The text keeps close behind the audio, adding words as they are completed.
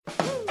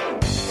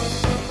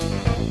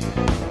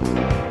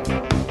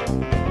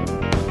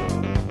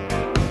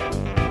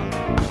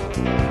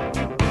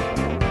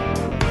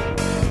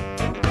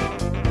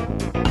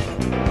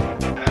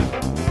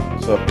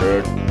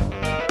Greg.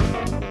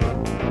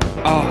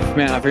 Oh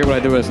man, I forget what I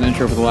did as an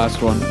intro for the last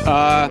one.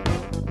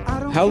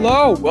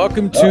 Hello,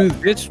 welcome to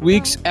this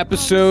week's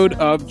episode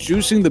of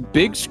Juicing the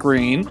Big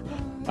Screen,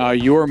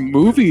 your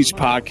movies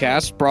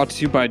podcast brought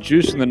to you by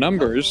Juicing the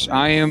Numbers.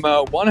 I am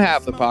one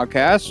half of the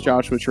podcast,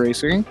 Joshua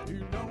Tracy.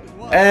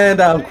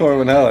 And I'm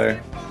Corbin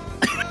Heller.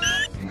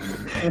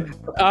 And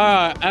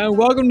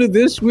welcome to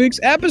this week's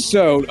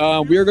episode.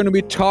 We are going to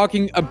be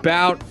talking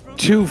about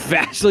two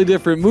vastly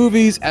different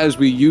movies, as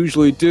we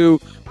usually do.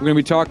 We're going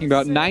to be talking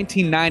about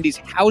 1990's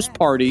House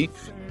Party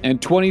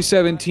and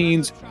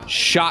 2017's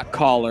Shot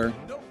Caller.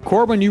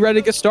 Corbin, you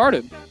ready to get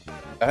started?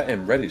 I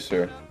am ready,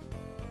 sir.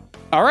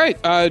 All right.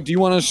 Do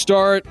you want to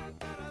start?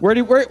 Where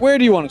do you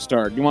want to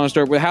start? Do you want to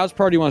start with House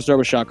Party? Or do you want to start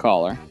with Shot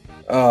Caller?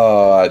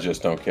 Oh, I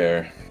just don't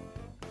care.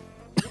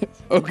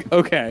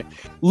 Okay.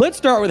 Let's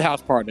start with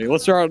House Party.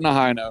 Let's start on a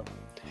high note.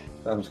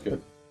 Sounds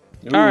good.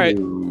 All right.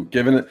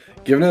 Giving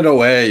it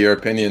away, your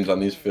opinions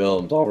on these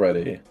films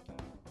already.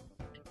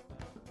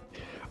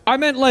 I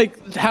meant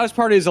like House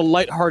Party is a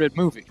lighthearted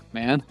movie,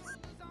 man.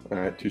 All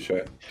right, touche.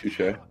 All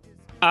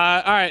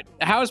right,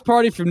 House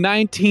Party from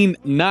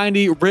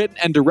 1990, written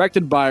and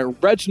directed by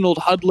Reginald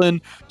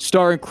Hudlin,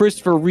 starring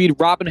Christopher Reid,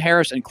 Robin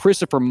Harris, and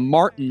Christopher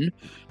Martin.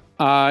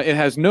 It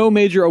has no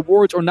major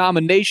awards or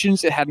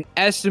nominations. It had an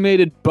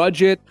estimated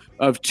budget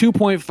of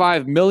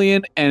 $2.5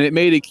 million, and it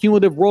made a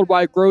cumulative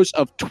worldwide gross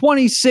of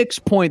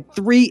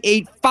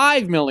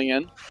 $26.385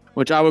 million,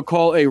 which I would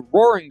call a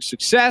roaring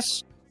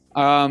success.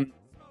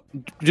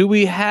 Do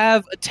we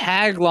have a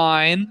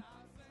tagline?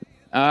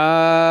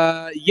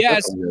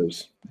 Yes.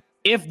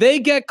 If they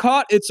get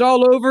caught, it's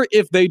all over.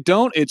 If they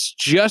don't, it's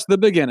just the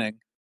beginning.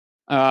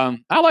 I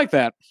like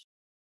that.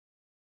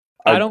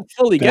 I don't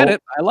fully get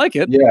it. I like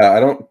it. Yeah, I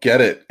don't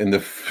get it in the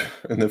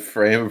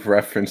frame of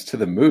reference to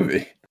the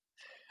movie.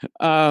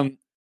 And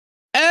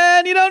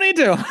you don't need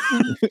to.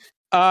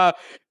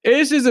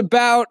 This is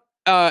about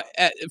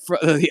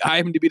the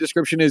IMDb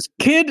description is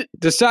kid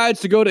decides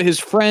to go to his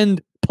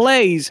friend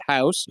Play's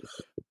house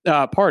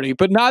party,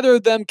 but neither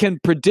of them can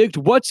predict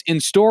what's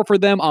in store for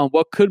them on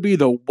what could be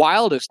the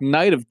wildest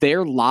night of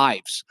their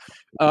lives.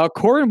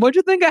 Corbin, what'd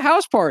you think of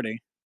House Party?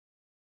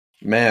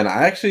 Man,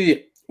 I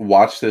actually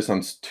watched this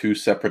on two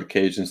separate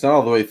occasions, not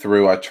all the way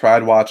through. I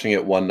tried watching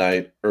it one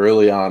night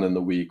early on in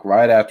the week,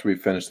 right after we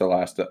finished the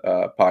last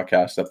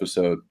podcast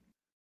episode.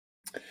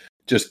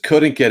 Just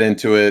couldn't get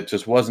into it,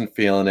 just wasn't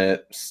feeling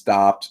it,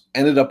 stopped,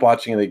 ended up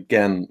watching it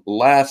again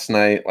last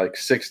night, like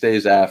 6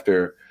 days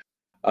after,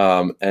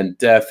 and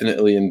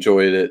definitely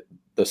enjoyed it,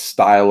 the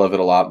style of it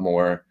a lot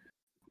more.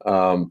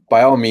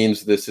 By all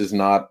means, this is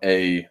not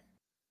a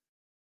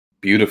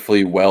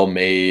beautifully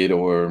well-made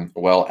or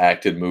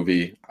well-acted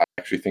movie. I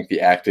actually think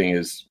the acting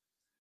is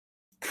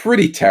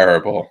pretty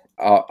terrible.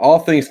 All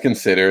things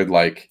considered,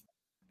 like,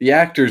 the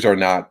actors are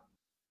not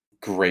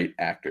great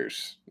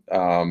actors.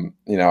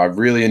 I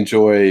really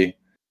enjoy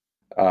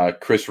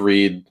Chris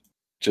Reid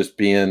just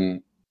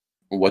being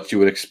what you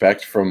would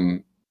expect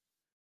from,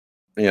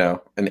 an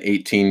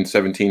 18,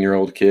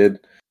 17-year-old kid.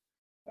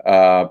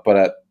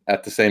 But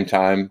at the same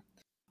time,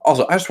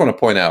 also, I just want to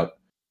point out,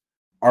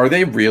 are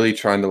they really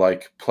trying to,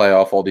 like, play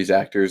off all these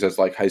actors as,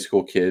 like, high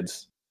school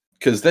kids?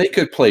 Because they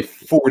could play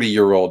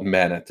 40-year-old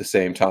men at the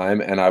same time,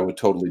 and I would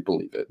totally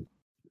believe it.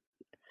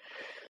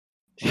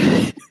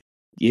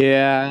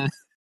 Yeah.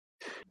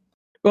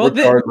 Well,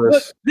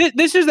 regardless,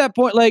 this is that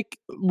point. Like,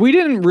 we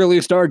didn't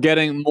really start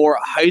getting more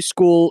high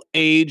school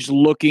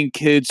age-looking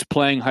kids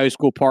playing high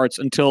school parts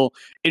until,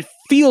 it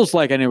feels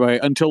like anyway,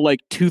 until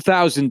like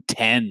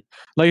 2010.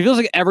 Like, it feels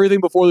like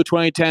everything before the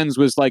 2010s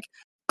was like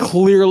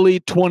clearly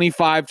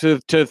 25 to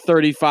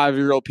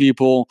 35-year-old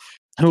people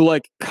who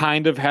like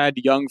kind of had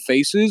young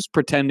faces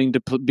pretending to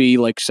be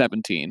like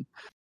 17.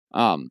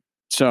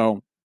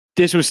 So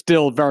this was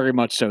still very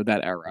much so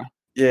that era.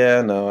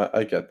 Yeah, no,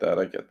 I get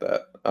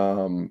that.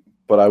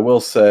 But I will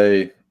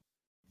say,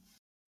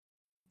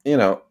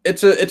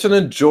 it's an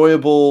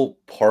enjoyable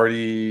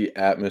party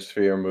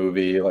atmosphere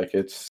movie. Like,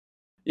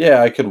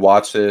 I could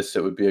watch this.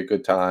 It would be a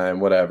good time,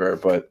 whatever,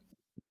 but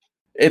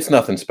it's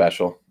nothing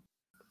special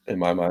in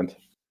my mind.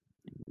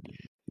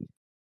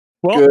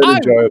 Well, good,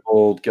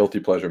 enjoyable,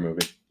 guilty pleasure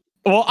movie.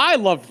 Well, I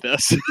loved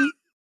this.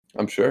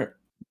 I'm sure.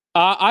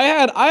 I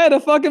had a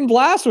fucking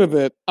blast with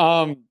it.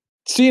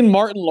 Seeing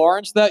Martin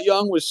Lawrence that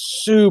young was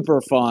super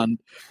fun.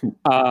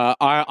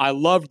 I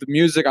loved the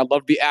music. I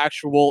loved the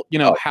actual,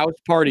 house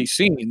party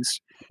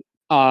scenes.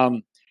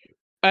 And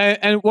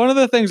one of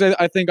the things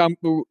I think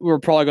we're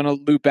probably going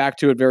to loop back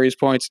to at various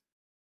points.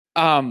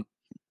 I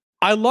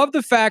love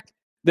the fact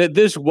that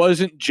this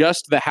wasn't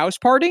just the house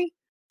party.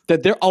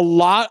 That a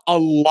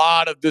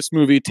lot of this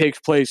movie takes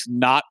place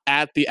not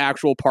at the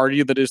actual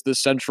party that is the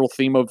central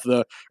theme of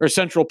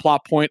central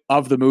plot point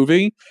of the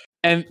movie.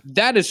 And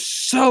that is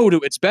so to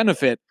its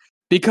benefit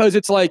because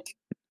it's like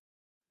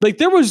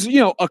there was,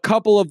 a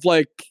couple of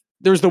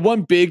there's the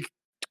one big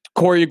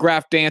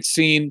choreographed dance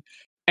scene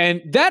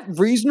and that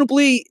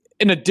reasonably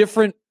in a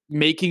different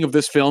making of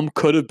this film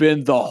could have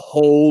been the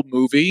whole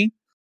movie.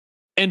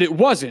 And it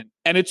wasn't.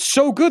 And it's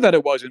so good that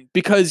it wasn't,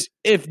 because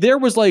if there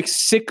was like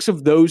 6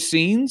 of those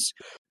scenes,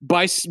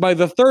 by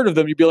the third of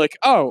them, you'd be like,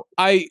 oh,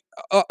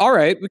 all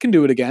right, we can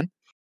do it again.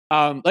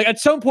 Like at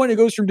some point, it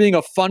goes from being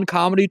a fun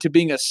comedy to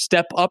being a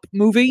step up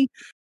movie,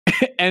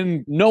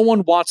 and no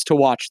one wants to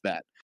watch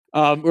that,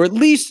 or at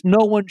least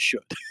no one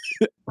should.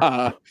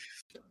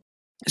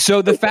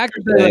 So the fact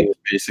that like,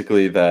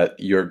 basically that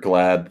you're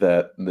glad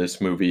that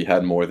this movie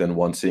had more than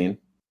one scene.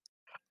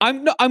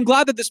 I'm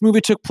glad that this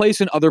movie took place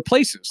in other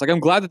places. Like,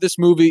 I'm glad that this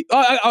movie.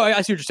 I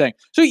see what you're saying.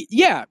 So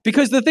yeah,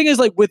 because the thing is,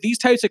 like, with these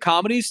types of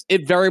comedies,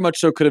 it very much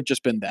so could have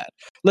just been that.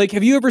 Like,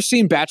 have you ever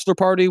seen Bachelor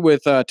Party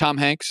with Tom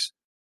Hanks?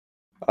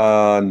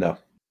 No.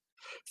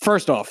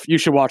 First off, you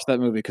should watch that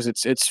movie because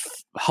it's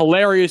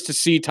hilarious to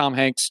see Tom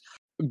Hanks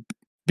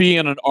be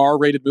in an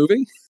R-rated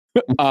movie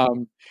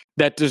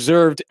that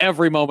deserved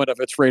every moment of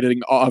its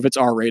rating, of its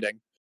R rating.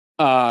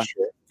 Sure.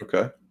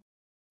 Okay.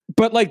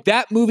 But like,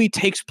 that movie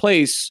takes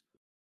place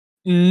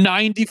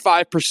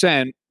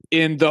 95%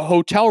 in the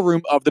hotel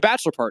room of the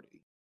bachelor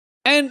party.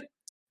 And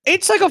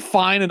it's like a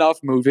fine enough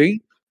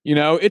movie. You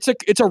know, it's a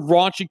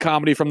raunchy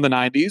comedy from the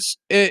 90s,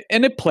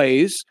 and it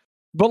plays,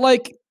 but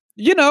like,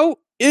 you know,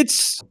 they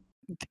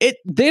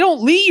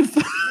don't leave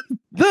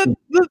the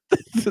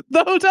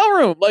hotel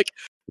room. Like,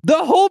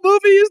 the whole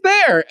movie is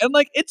there, and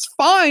like, it's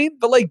fine,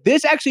 but like,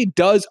 this actually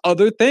does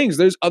other things.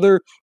 There's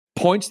other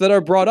points that are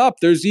brought up.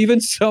 There's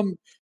even some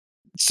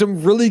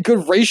really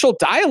good racial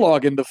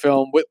dialogue in the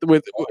film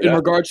in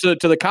regards to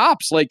the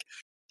cops. Like,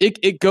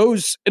 it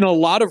goes in a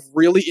lot of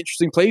really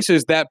interesting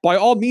places that by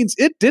all means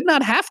it did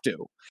not have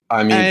to.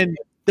 I mean, and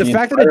the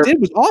fact that it did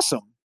was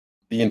awesome.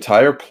 The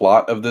entire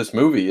plot of this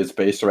movie is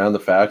based around the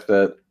fact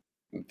that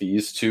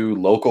these 2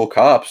 local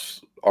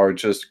cops are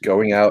just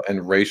going out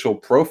and racial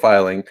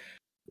profiling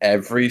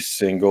every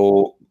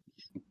single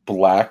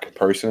black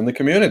person in the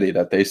community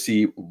that they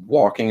see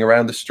walking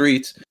around the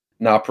streets,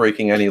 not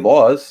breaking any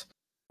laws.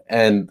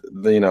 And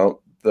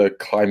the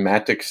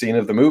climactic scene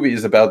of the movie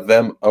is about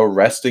them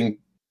arresting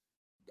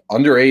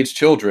underage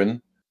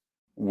children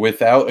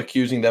without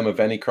accusing them of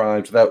any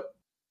crimes, without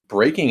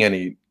breaking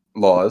any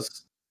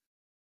laws,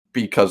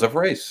 because of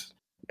race.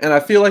 And I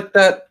feel like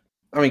that,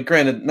 I mean,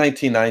 granted,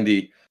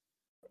 1990,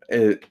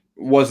 it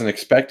wasn't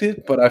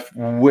expected, but I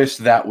wish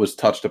that was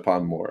touched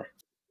upon more.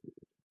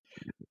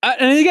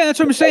 And again, that's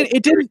what I'm saying.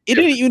 It didn't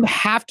even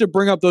have to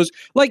bring up those,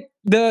 like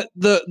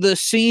the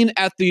scene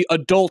at the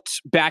adult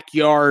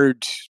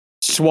backyard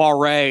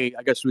soiree,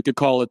 I guess we could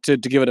call it, to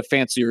give it a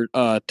fancier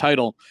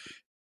title.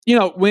 You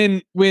know,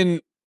 when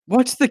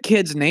what's the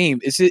kid's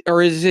name? Is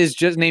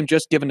his name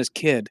just given as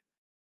Kid?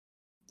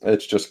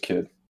 It's just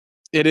Kid.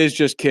 It is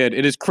just Kid.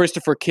 It is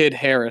Christopher Kid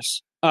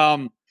Harris.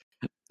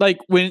 Like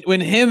when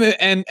him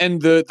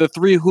and the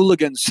 3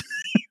 hooligans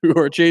who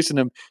are chasing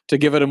him, to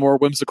give it a more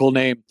whimsical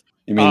name.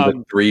 You mean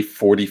the 3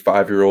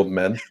 45-year-old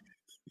men?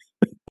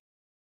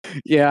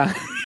 Yeah.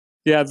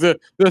 Yeah, the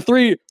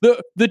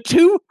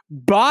 2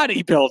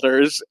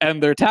 bodybuilders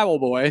and their towel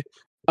boy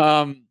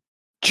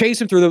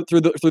chase him through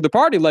the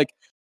party. Like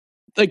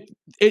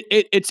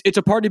it's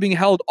a party being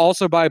held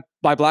also by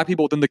black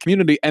people within the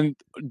community, and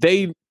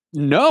they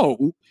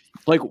know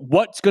like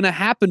what's going to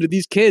happen to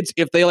these kids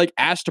if they like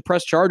ask to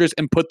press charges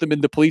and put them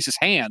in the police's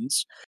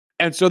hands.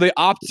 And so they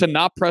opt to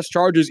not press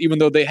charges, even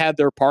though they had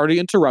their party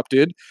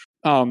interrupted.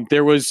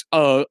 There was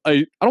I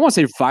don't want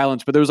to say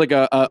violence, but there was like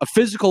a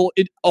physical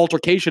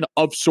altercation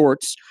of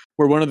sorts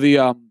where one of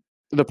the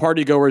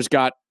party goers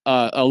got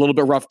a little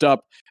bit roughed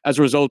up as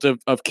a result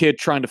of Kid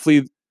trying to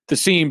flee the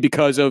scene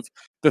because of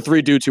the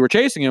 3 dudes who were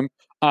chasing him.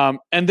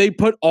 And they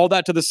put all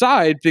that to the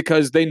side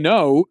because they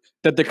know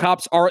that the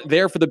cops aren't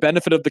there for the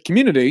benefit of the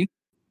community.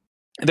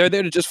 They're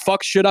there to just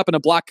fuck shit up in a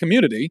black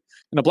community,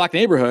 in a black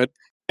neighborhood,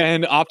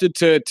 and opted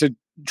to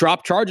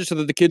drop charges so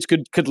that the kids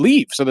could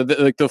leave, so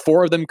that the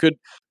 4 of them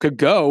could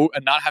go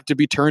and not have to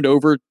be turned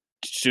over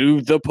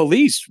to the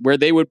police, where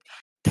they would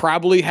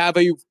probably have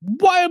a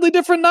wildly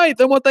different night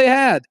than what they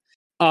had.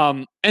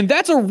 And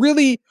that's a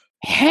really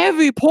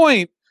heavy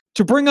point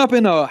to bring up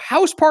in a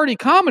house party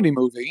comedy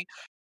movie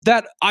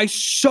that I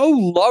so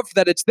love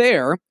that it's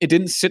there. It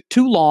didn't sit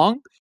too long.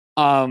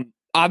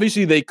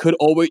 Obviously they could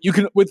always,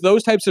 with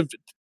those types of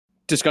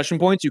discussion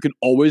points, you can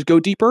always go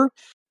deeper.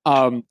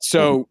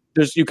 So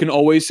you can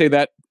always say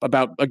that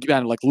about,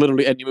 again, like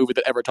literally any movie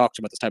that ever talks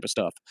about this type of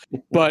stuff.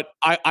 But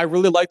I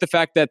really like the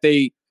fact that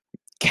they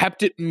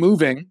kept it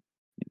moving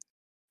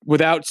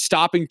without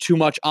stopping too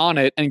much on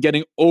it and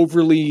getting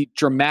overly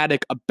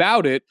dramatic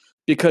about it,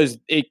 because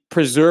it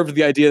preserved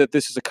the idea that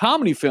this is a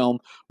comedy film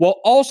while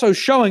also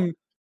showing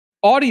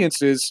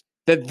audiences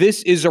that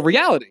this is a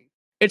reality.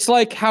 It's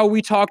like how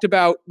we talked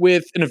about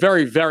in a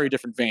very, very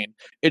different vein.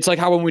 It's like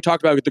how when we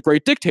talked about The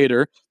Great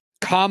Dictator,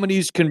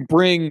 comedies can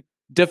bring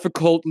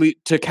difficultly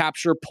to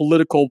capture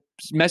political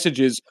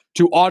messages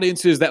to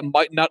audiences that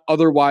might not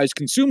otherwise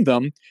consume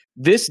them.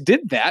 This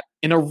did that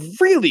in a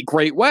really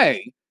great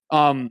way,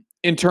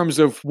 in terms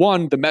of,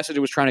 1, the message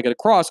it was trying to get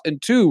across,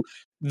 and 2,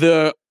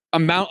 the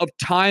amount of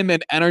time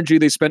and energy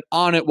they spent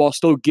on it while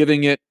still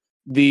giving it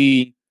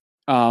the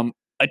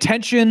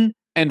attention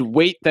and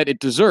weight that it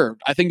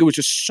deserved. I think it was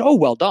just so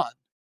well done.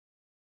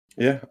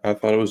 Yeah, I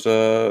thought it was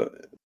a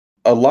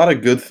lot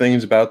of good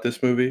things about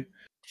this movie.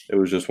 It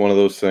was just one of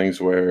those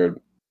things where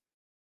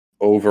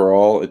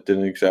overall it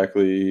didn't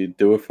exactly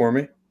do it for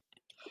me.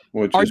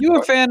 Which Are is you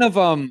a fan of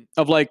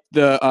like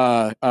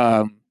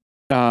the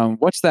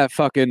what's that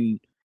fucking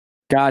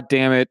god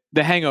damn it,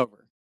 The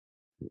Hangover?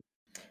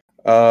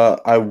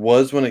 I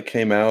was when it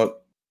came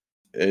out.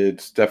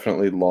 It's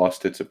definitely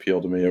lost its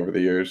appeal to me over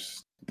the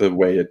years, the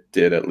way it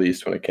did, at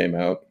least when it came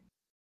out.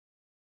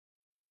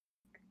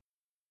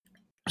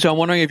 So I'm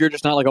wondering if you're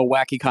just not like a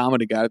wacky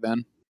comedy guy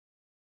then.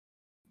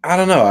 I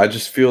don't know. I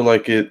just feel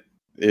like it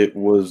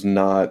was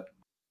not.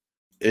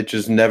 It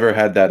just never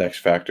had that X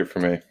factor for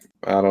me.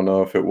 I don't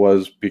know if it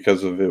was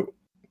because of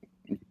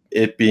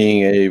it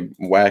being a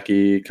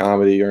wacky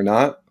comedy or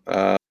not.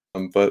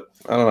 But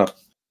I don't know.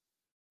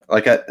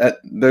 Like,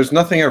 there's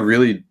nothing I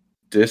really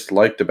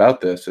disliked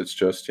about this. It's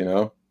just,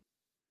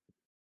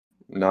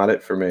 not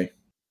it for me.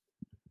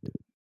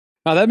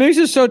 Now that makes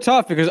it so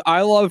tough because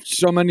I loved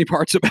so many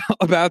parts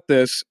about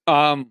this.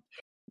 Well,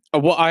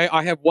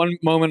 I have one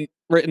moment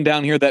written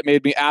down here that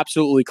made me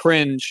absolutely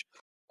cringe.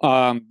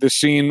 The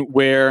scene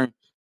where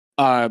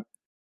I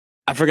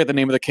forget the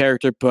name of the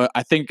character, but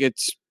I think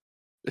it's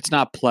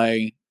not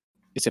Play.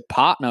 Is it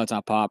Pop? No, it's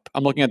not Pop.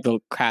 I'm looking at the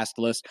cast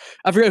list.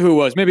 I forget who it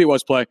was. Maybe it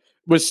was Play.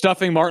 Was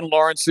stuffing Martin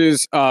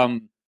Lawrence's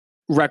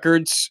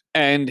records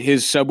and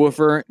his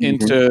subwoofer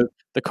into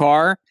the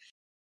car.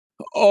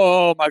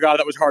 Oh my god,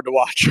 that was hard to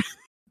watch.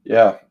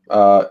 Yeah,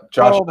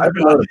 Josh, I've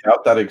heard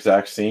about that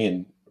exact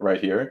scene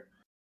right here.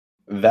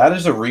 That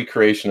is a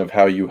recreation of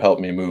how you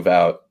helped me move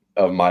out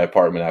of my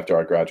apartment after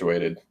I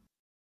graduated.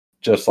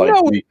 Just like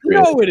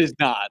no, it is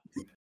not.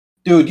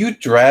 Dude, you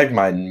dragged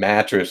my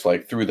mattress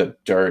like through the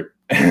dirt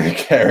and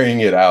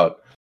carrying it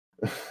out.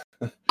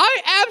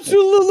 I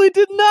absolutely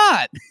did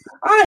not.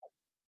 I had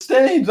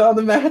stains on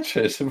the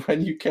mattress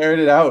when you carried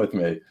it out with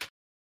me.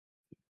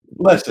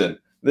 Listen,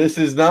 this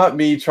is not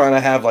me trying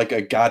to have like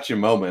a gotcha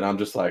moment. I'm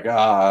just like,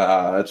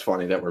 that's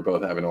funny that we're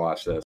both having to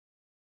watch this.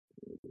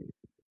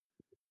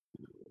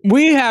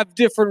 We have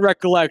different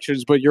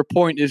recollections, but your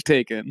point is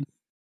taken.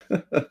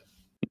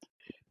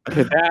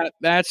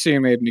 That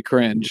scene made me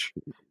cringe.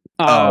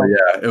 Oh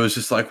yeah, it was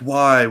just like,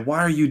 why? Why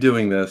are you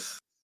doing this?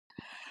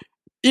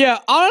 Yeah,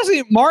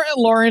 honestly, Martin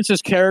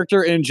Lawrence's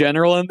character in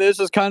general in this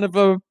is kind of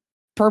a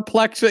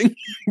perplexing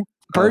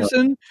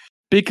person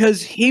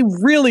because he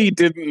really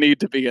didn't need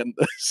to be in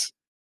this.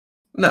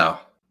 No,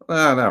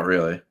 not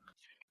really.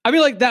 I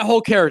mean, like that whole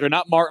character,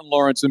 not Martin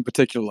Lawrence in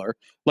particular.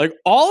 Like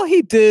all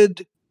he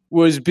did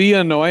was be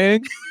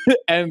annoying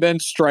and then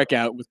strike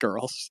out with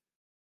girls.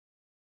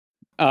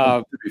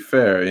 To be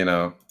fair,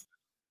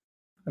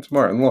 that's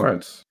Martin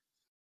Lawrence.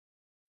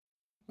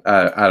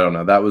 I don't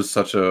know. That was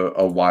such a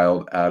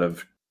wild, out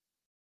of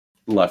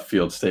left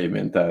field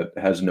statement that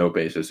has no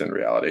basis in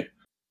reality.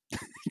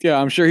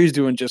 Yeah, I'm sure he's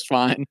doing just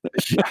fine.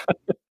 Yeah,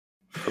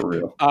 for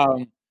real.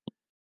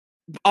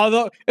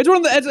 Although it's one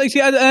of the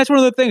that's one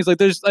of the things. Like,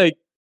 there's like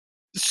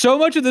so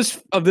much of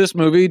this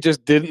movie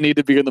just didn't need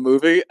to be in the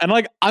movie, and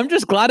like I'm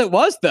just glad it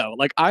was though.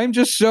 Like I'm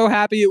just so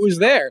happy it was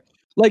there.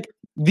 Like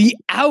the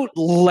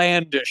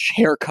outlandish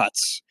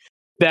haircuts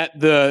that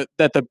the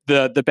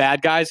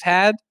bad guys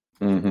had,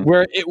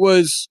 where it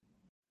was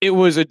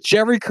a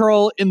jerry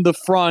curl in the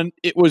front.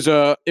 It was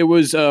a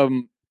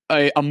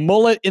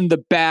mullet in the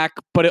back,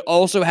 but it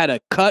also had a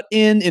cut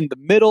in the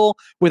middle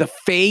with a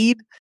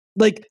fade.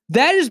 Like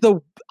that is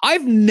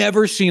I've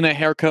never seen a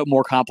haircut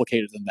more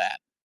complicated than that.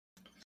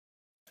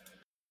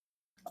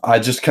 I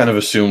just kind of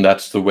assumed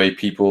that's the way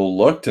people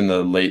looked in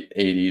the late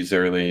 80s,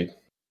 early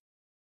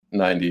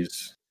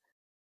 90s.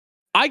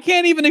 I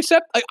can't even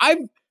accept. Like,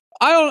 I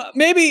don't.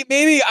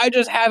 Maybe I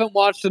just haven't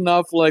watched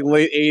enough like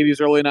late 80s,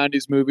 early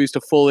 90s movies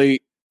to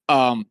fully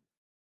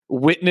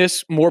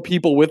witness more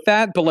people with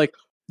that. But like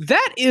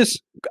that is,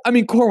 I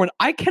mean, Corwin,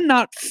 I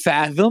cannot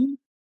fathom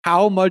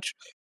how much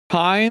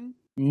time,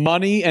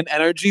 money, and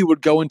energy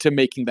would go into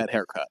making that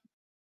haircut.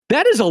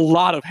 That is a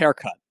lot of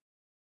haircut.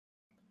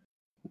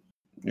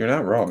 You're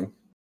not wrong.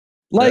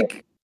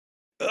 Like,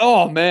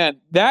 oh man,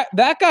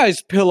 that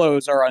guy's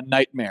pillows are a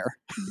nightmare.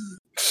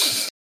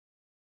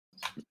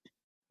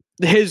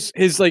 His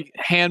like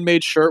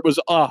handmade shirt was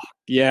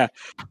yeah.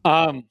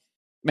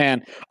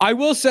 Man, I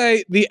will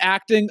say the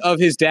acting of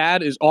his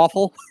dad is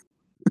awful.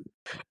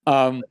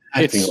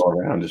 Acting all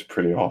around is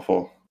pretty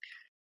awful.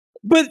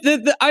 But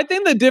I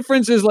think the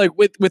difference is like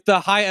with the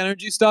high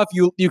energy stuff,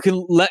 you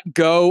can let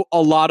go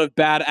a lot of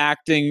bad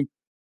acting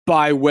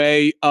by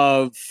way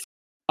of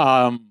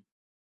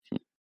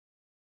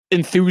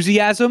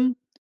enthusiasm.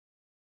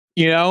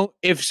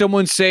 If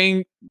someone's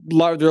saying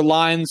their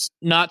lines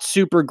not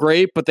super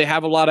great, but they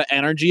have a lot of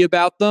energy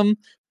about them,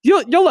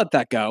 you'll let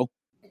that go.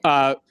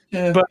 But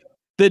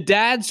the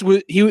dad's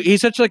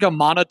he's such like a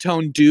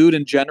monotone dude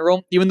in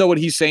general. Even though what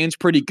he's saying is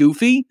pretty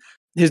goofy,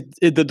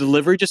 the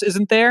delivery just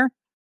isn't there.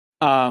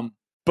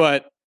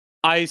 But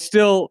it's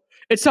tough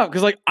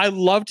because like I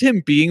loved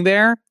him being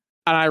there,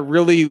 and I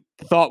really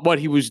thought what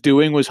he was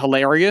doing was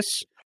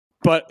hilarious.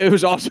 but it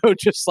was also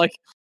just like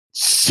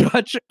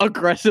such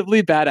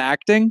aggressively bad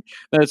acting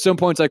that at some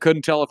points I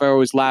couldn't tell if I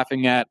was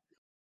laughing at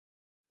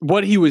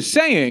what he was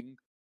saying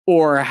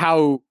or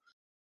how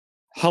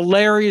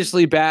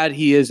hilariously bad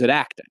he is at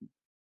acting.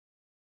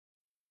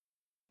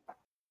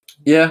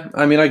 Yeah,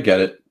 I mean, I get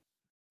it.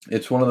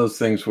 It's one of those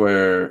things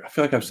where I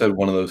feel like I've said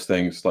one of those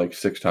things like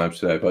 6 times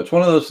today, but it's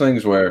one of those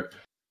things where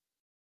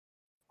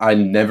I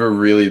never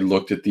really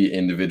looked at the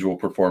individual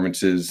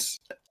performances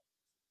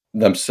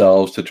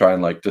themselves to try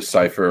and like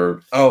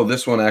decipher, oh,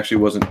 this one actually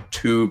wasn't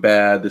too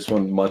bad, this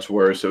one much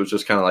worse. It was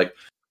just kind of like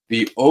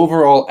the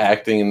overall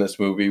acting in this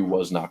movie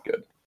was not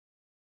good.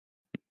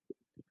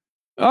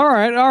 All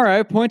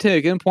right. Point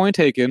taken.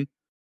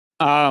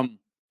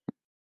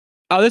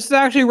 This is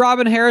actually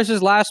Robin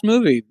Harris's last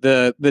movie,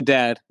 the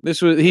Dad.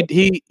 This was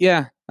he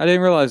yeah, I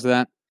didn't realize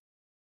that.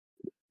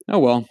 Oh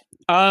well.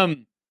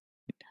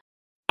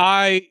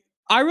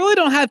 I really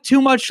don't have too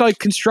much like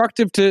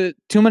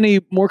too many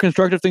more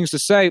constructive things to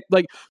say.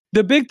 Like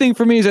the big thing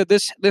for me is that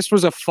this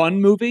was a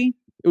fun movie.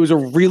 It was a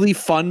really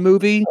fun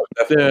movie.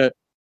 The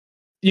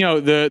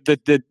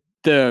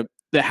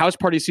house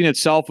party scene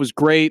itself was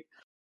great.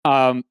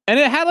 And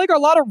it had like a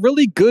lot of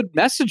really good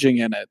messaging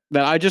in it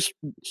that I just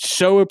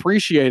so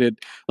appreciated.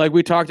 Like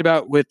we talked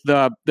about with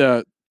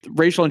the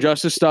racial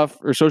injustice stuff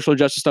or social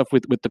injustice stuff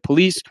with the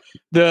police,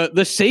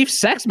 the safe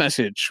sex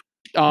message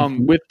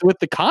with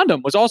the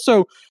condom was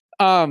also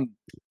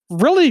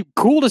really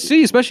cool to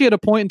see, especially at a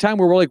point in time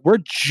where we're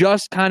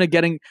just kind of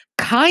getting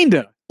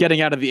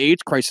out of the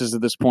AIDS crisis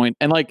at this point,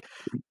 and like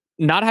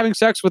not having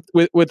sex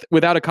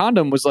without a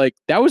condom was like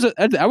that was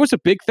a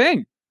big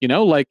thing,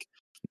 like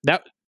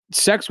that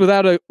sex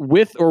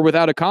with or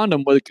without a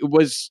condom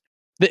was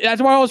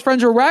that's why all his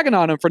friends were ragging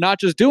on him for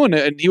not just doing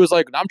it, and he was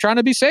like, I'm trying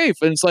to be safe.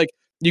 And it's like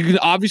you can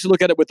obviously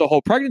look at it with the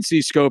whole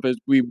pregnancy scope as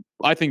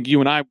I think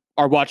you and I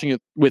are watching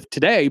it with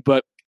today,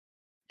 but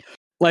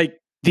like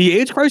the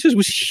AIDS crisis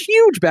was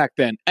huge back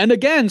then. And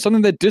again,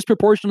 something that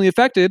disproportionately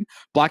affected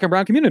Black and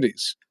brown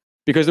communities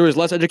because there was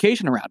less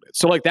education around it.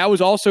 So like that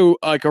was also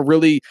like a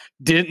really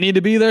didn't need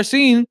to be there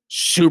scene.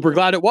 Super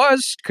glad it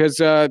was because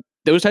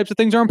those types of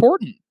things are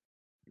important.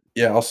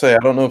 Yeah, I'll say I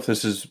don't know if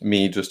this is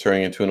me just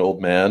turning into an old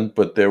man,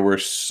 but there were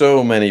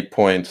so many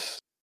points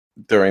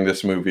during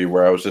this movie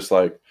where I was just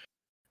like,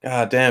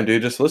 God damn,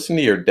 dude, just listen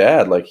to your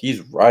dad. Like, he's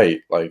right.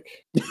 Like,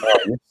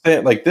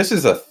 like this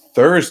is a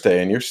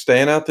Thursday and you're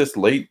staying out this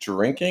late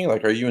drinking?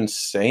 Like, are you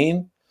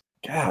insane?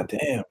 God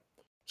damn.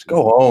 Just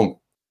go home.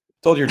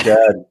 Told your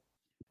dad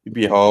you'd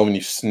be home and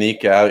you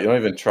sneak out. You don't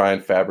even try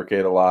and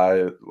fabricate a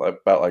lie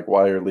about like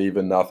why you're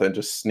leaving, nothing.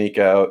 Just sneak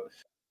out,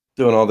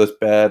 doing all this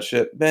bad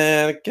shit.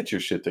 Man, get your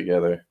shit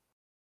together.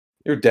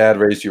 Your dad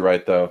raised you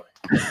right, though.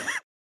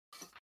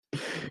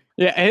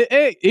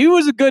 Yeah, he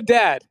was a good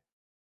dad.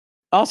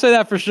 I'll say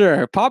that for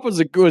sure. Pop was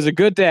a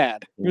good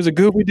dad. He was a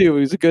goofy dude. He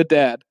was a good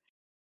dad.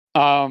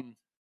 Yeah,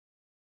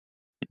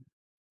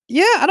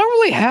 I don't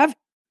really have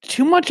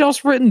too much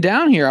else written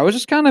down here. I was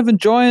just kind of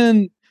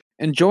enjoying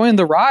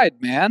the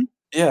ride, man.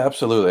 Yeah,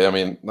 absolutely. I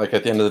mean, like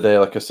at the end of the day,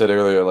 like I said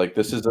earlier, like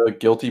this is a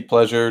guilty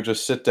pleasure.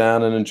 Just sit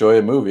down and enjoy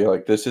a movie.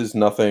 Like this is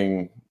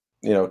nothing,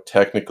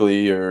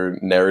 technically or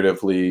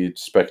narratively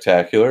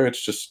spectacular.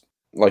 It's just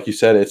like you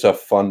said, it's a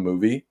fun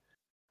movie.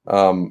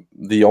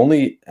 The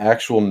only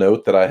actual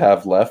note that I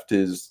have left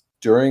is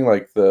during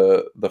like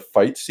the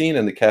fight scene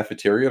in the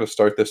cafeteria to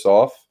start this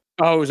off.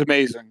 Oh, it was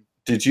amazing.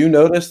 Did you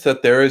notice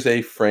that there is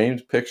a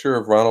framed picture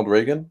of Ronald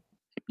Reagan?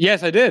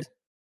 Yes, I did.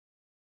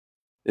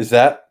 Is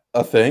that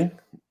a thing?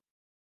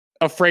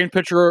 A framed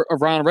picture of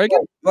Ronald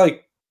Reagan?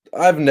 Like,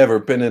 I've never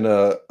been in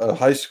a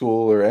high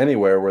school or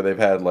anywhere where they've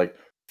had like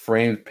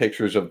framed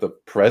pictures of the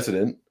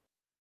president.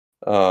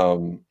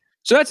 So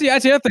that's the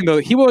other thing, though.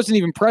 He wasn't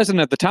even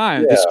president at the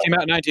time. Yeah. This came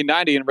out in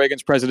 1990, and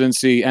Reagan's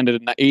presidency ended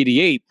in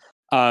 88,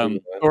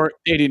 or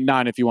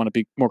 89, if you want to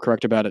be more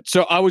correct about it.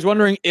 So I was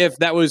wondering if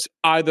that was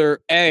either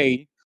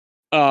A,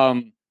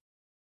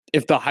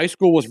 if the high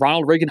school was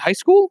Ronald Reagan High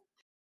School.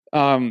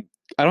 I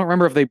don't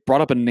remember if they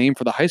brought up a name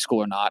for the high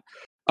school or not.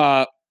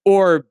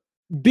 Or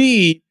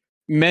B,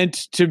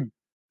 meant to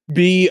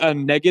be a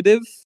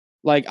negative,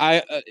 like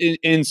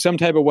in some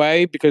type of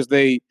way, because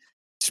they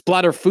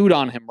splatter food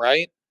on him,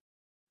 right?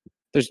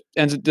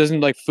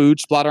 Doesn't like food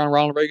splatter on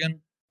Ronald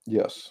Reagan?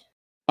 Yes.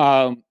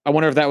 I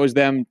wonder if that was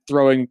them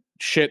throwing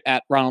shit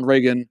at Ronald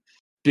Reagan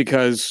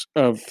because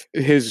of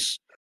his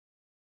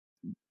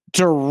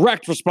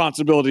direct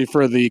responsibility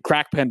for the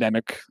crack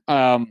pandemic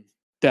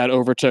that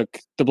overtook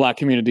the Black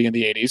community in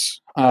the 80s.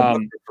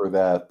 For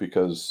that,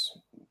 because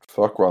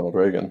fuck Ronald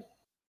Reagan.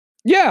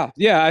 Yeah,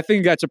 I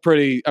think that's a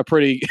pretty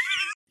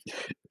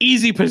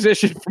easy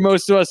position for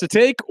most of us to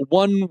take.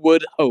 One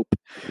would hope.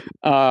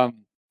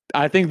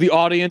 I think the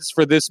audience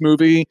for this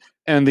movie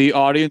and the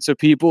audience of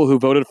people who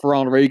voted for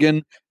Ronald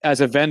Reagan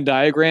as a Venn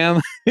diagram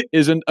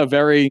isn't a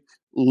very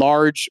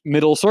large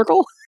middle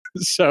circle.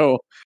 So,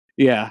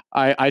 yeah,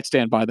 I'd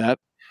stand by that.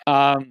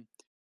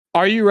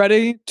 Are you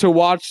ready to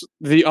watch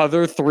the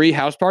other 3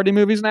 House Party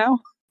movies now?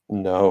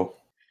 No.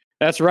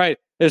 That's right.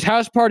 There's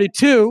House Party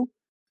 2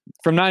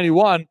 from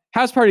 91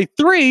 House Party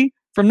 3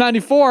 from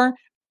 94,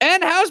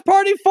 and House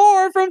Party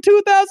 4 from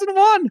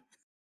 2001.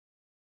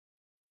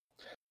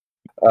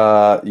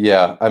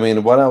 Yeah. I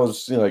mean, when I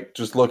was like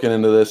just looking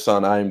into this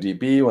on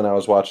IMDb, when I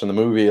was watching the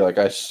movie, like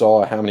I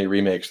saw how many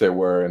remakes there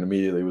were, and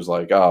immediately was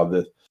like,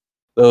 oh,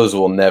 those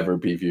will never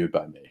be viewed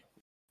by me,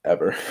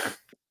 ever.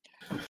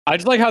 I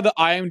just like how the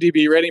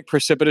IMDb rating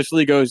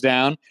precipitously goes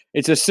down.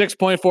 It's a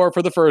 6.4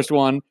 for the first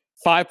one,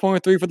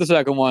 5.3 for the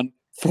second one,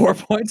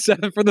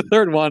 4.7 for the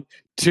third one,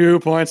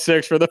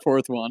 2.6 for the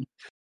fourth one.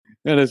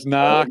 It is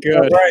not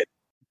good. Right.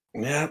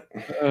 Yeah.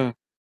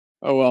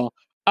 Oh well.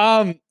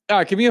 All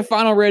right, give me a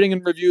final rating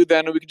and review,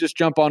 then we can just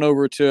jump on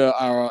over to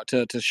our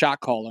to Shot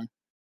Caller.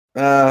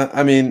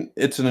 I mean,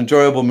 it's an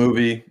enjoyable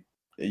movie.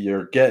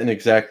 You're getting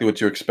exactly what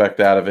you expect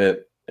out of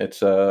it.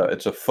 It's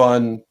a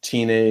fun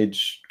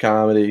teenage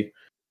comedy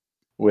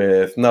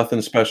with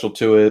nothing special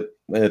to it.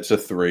 It's a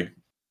 3.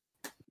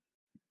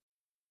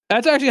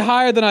 That's actually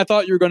higher than I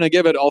thought you were going to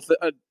give it.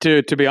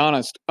 To be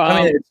honest,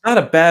 I mean, it's not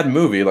a bad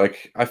movie.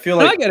 Like I feel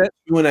like I get it.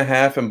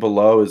 2.5 and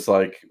below is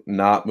like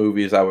not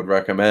movies I would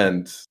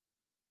recommend.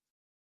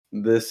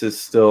 This is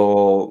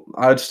still,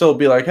 I'd still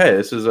be like, hey,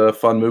 this is a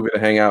fun movie to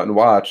hang out and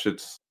watch.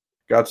 It's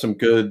got some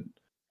good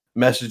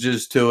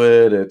messages to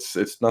it.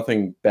 It's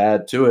nothing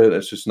bad to it.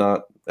 It's just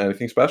not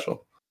anything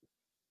special.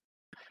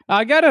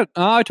 I get it.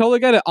 I totally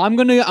get it. I'm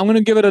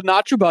gonna give it a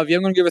notch above you.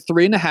 I'm gonna give it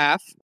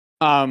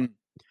 3.5.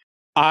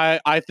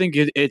 I think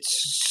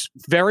it's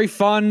very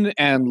fun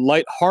and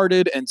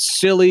lighthearted and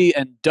silly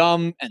and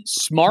dumb and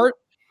smart,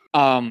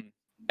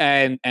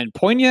 and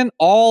poignant,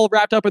 all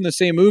wrapped up in the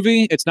same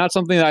movie. It's not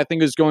something that I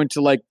think is going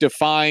to like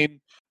define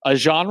a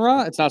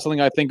genre. It's not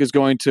something I think is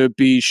going to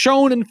be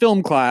shown in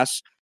film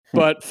class.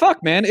 But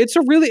fuck, man, it's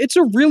a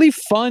really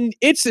fun.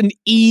 It's an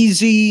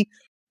easy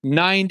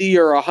 90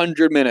 or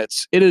 100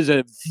 minutes. It is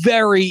a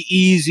very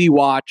easy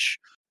watch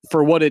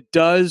for what it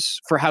does,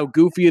 for how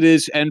goofy it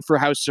is, and for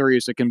how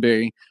serious it can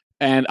be.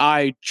 And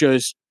I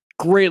just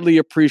greatly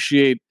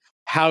appreciate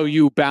how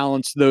you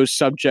balance those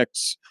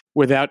subjects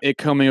without it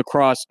coming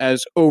across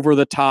as over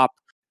the top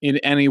in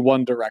any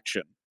one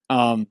direction.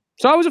 So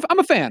I'm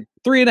a fan.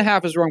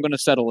 3.5 is where I'm going to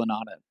settle in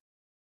on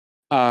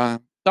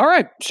it. All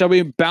right, shall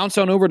we bounce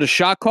on over to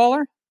Shot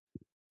Caller?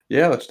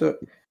 Yeah, let's do it.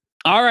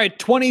 All right,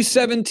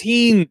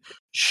 2017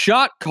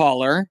 Shot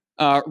Caller,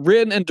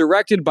 written and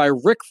directed by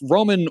Rick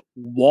Roman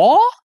Waugh,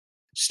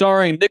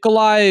 starring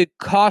Nikolai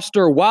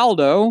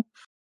Coster-Waldau,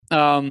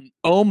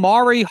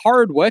 Omari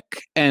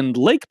Hardwick, and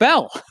Lake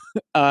Bell.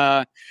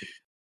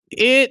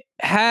 It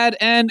had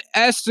an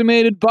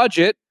estimated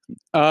budget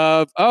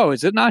of,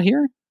 is it not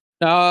here?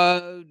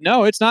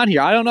 No, it's not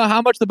here. I don't know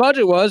how much the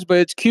budget was, but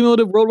its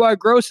cumulative worldwide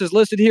gross is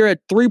listed here at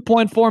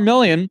 $3.4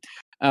 million.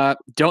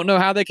 Don't know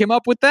how they came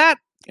up with that.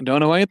 Don't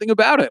know anything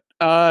about it.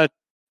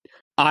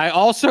 I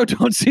also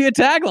don't see a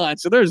tagline,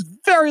 so there's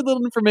very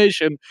little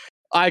information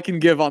I can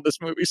give on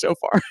this movie so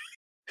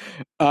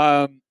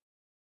far.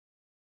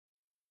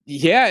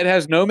 Yeah, it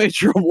has no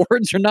major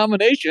awards or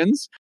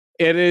nominations.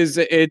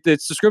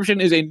 Its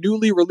description is: a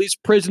newly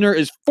released prisoner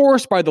is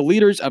forced by the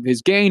leaders of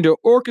his gang to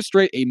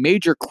orchestrate a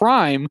major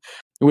crime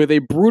with a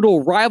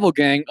brutal rival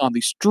gang on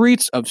the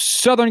streets of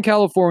Southern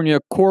California.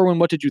 Corwin,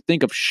 what did you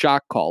think of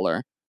Shot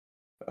Caller?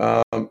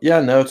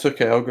 Yeah, no, it's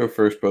okay. I'll go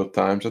first both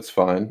times. It's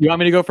fine. You want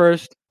me to go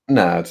first?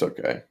 Nah, it's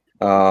okay.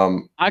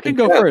 I can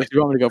go first. You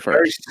want me to go first?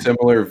 Very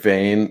similar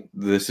vein.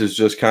 This is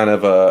just kind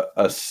of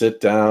a sit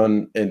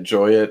down,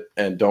 enjoy it,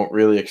 and don't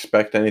really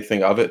expect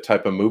anything of it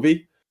type of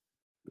movie.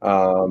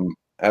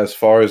 As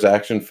far as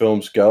action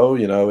films go,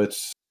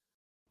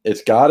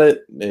 it's got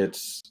it.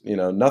 It's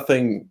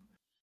nothing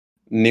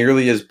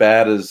nearly as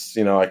bad as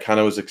I kind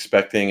of was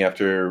expecting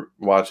after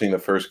watching the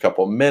first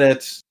couple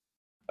minutes.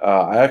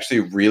 I actually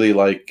really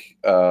like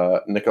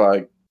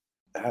Nikolai.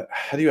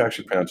 How do you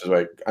actually pronounce his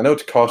name? I know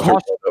it's Coster.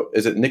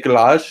 Is it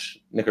Nikolaj?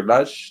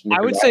 I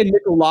would say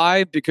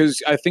Nikolai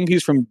because I think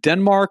he's from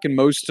Denmark, and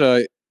most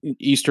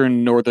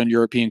Eastern Northern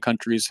European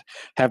countries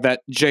have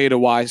that J to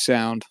Y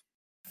sound.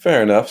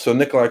 Fair enough. So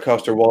Nikolai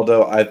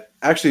Coster-Waldau, I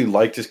actually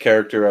liked his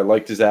character. I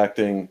liked his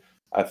acting.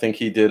 I think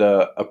he did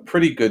a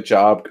pretty good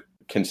job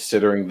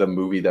considering the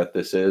movie that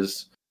this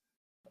is.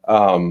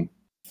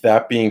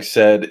 That being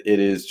said, it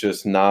is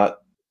just not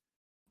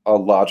a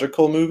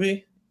logical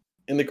movie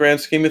in the grand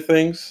scheme of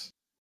things,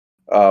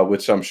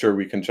 which I'm sure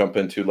we can jump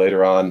into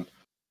later on.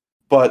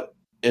 But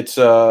it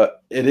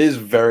is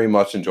very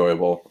much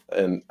enjoyable,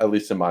 and at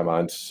least in my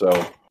mind. So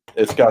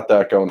it's got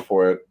that going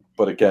for it.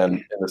 But again,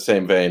 in the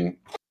same vein,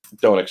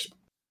 don't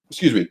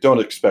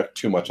expect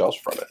too much else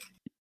from it.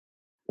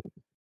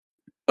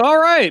 All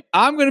right,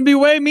 I'm going to be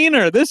way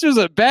meaner. This was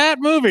a bad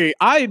movie.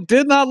 I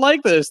did not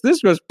like this.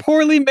 This was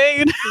poorly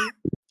made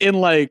in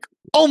like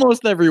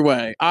almost every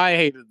way. I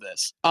hated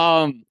this.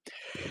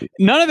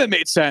 None of it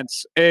made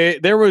sense.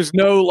 There was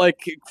no like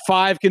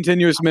 5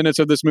 continuous minutes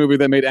of this movie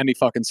that made any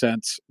fucking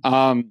sense.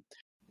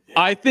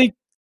 I think.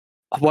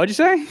 What'd you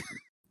say?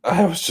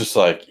 I was just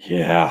like,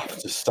 yeah,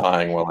 just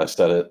sighing while I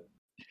said it.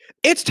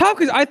 It's tough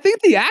because I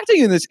think the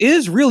acting in this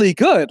is really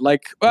good.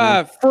 Like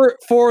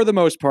for the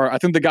most part, I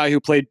think the guy who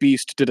played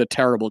Beast did a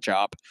terrible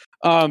job.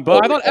 But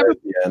I thought at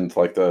the end,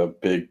 like the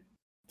big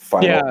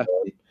final.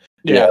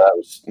 Yeah,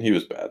 he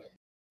was bad.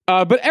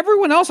 But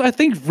everyone else, I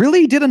think,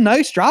 really did a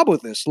nice job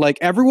with this. Like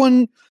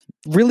everyone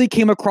really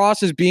came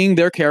across as being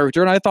their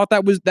character, and I thought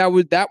that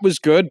was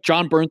good.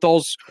 John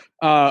Bernthal's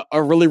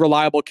a really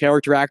reliable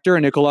character actor,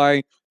 and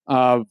Nikolai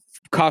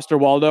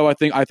Coster-Waldau,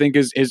 I think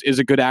is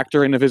a good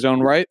actor in of his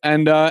own right,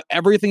 and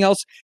everything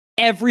else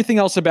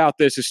about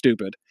this is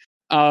stupid.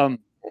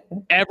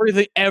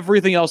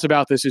 Everything else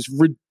about this is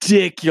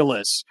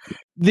ridiculous.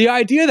 The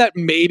idea that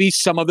maybe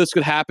some of this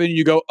could happen,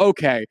 you go,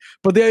 okay,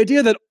 but the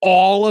idea that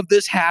all of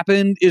this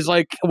happened is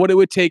like what it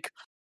would take.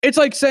 It's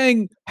like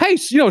saying, hey,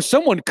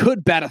 someone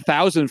could bat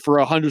 1,000 for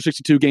a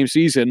 162 game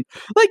season.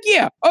 Like,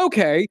 yeah,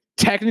 okay.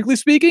 Technically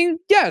speaking,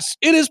 yes,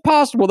 it is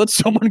possible that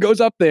someone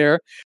goes up there,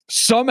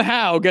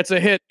 somehow gets a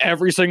hit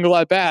every single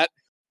at bat,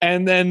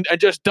 and then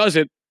just does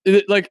it.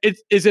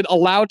 Is it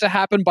allowed to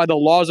happen by the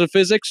laws of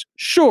physics?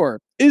 Sure.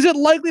 Is it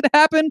likely to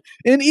happen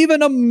in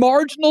even a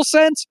marginal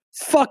sense?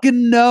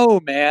 Fucking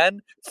no, man.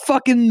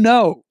 Fucking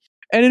no.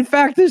 And in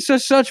fact, there's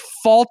just such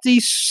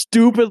faulty,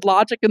 stupid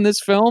logic in this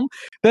film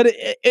that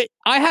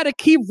I had to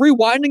keep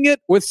rewinding it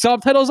with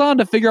subtitles on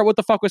to figure out what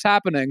the fuck was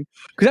happening.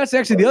 Because that's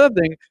actually the other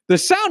thing. The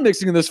sound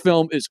mixing in this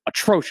film is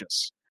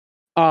atrocious.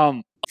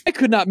 I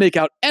could not make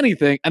out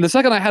anything. And the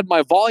second I had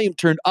my volume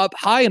turned up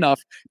high enough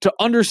to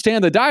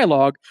understand the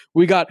dialogue,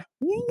 we got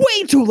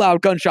way too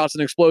loud gunshots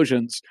and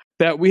explosions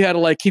that we had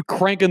to keep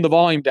cranking the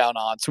volume down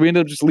on. So we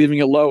ended up just leaving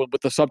it low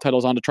with the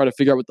subtitles on to try to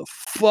figure out what the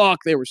fuck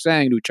they were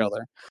saying to each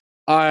other.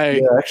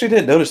 I actually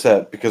didn't notice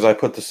that because I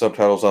put the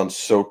subtitles on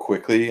so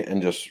quickly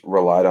and just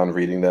relied on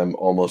reading them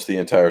almost the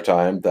entire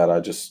time that I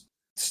just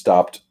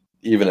stopped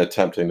even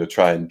attempting to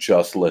try and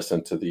just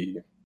listen to the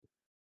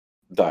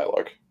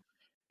dialogue.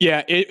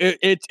 Yeah,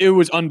 it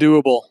was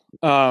undoable.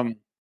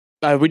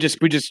 We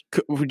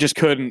just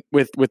couldn't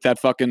with that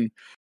fucking.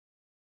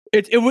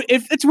 It's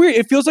weird.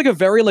 It feels like a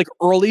very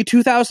early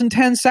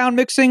 2010 sound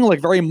mixing,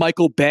 like very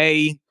Michael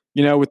Bay,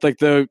 with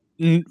the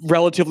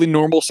relatively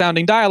normal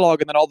sounding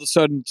dialogue, and then all of a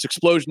sudden it's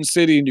Explosion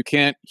City and you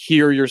can't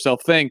hear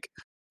yourself think.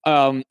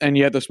 And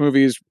yet this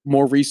movie is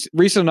more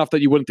recent enough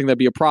that you wouldn't think that'd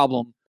be a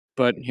problem,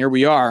 but here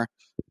we are.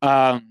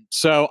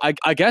 So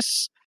I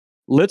guess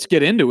let's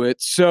get into it.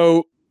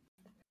 So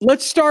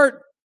let's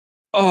start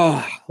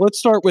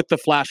with the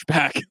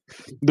flashback,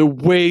 the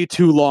way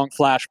too long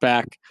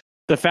flashback.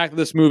 The fact that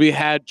this movie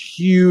had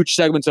huge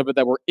segments of it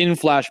that were in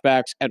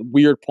flashbacks at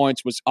weird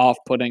points was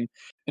off-putting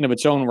in of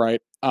its own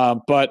right.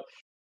 But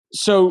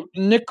so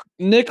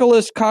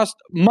Nicholas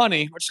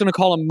Money. We're just going to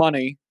call him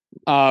Money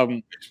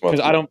because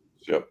I don't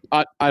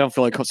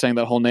feel like saying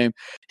that whole name.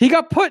 He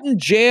got put in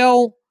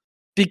jail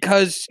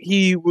because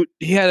he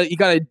got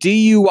a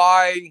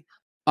DUI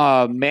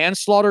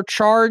manslaughter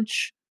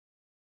charge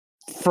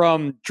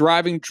from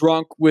driving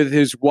drunk with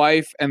his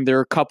wife and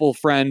their couple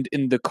friend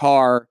in the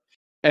car,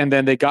 and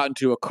then they got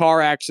into a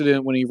car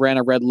accident when he ran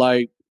a red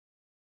light,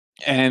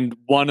 and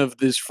one of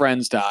his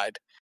friends died.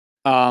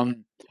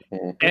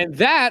 And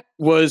that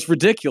was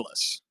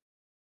ridiculous.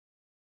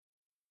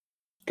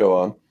 Go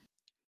on.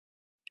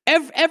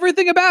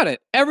 Everything about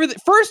it.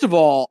 First of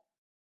all,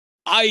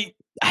 I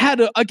had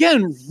to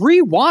again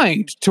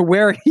rewind to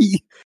where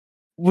he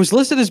was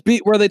listed as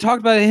where they talked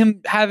about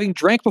him having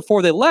drank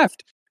before they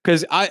left.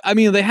 Because I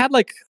mean, they had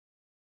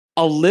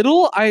a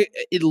little.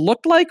 It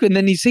looked like, and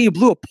then you say you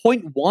blew a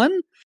 0.1.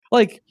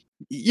 Like,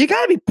 you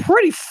got to be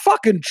pretty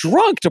fucking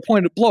drunk to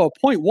blow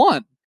a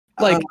 0.1.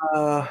 Like,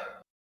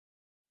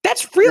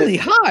 that's really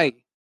high.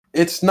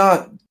 It's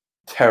not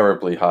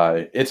terribly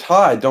high. It's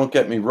high. Don't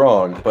get me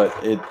wrong, but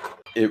it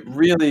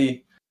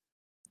really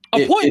a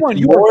 0.1.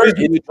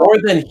 It's more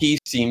than he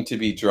seemed to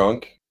be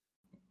drunk,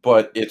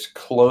 but it's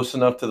close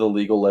enough to the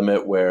legal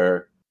limit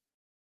where.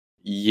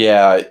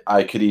 Yeah,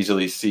 I could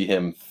easily see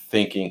him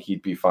thinking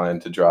he'd be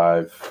fine to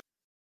drive,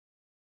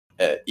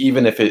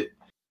 even if it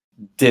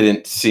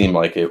didn't seem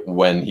like it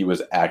when he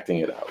was acting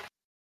it out.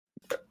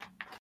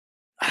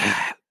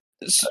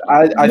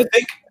 I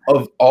think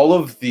of all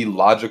of the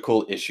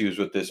logical issues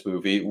with this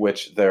movie,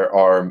 which there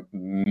are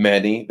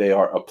many, they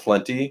are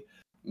aplenty,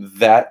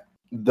 that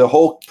the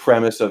whole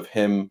premise of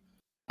him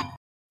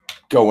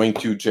going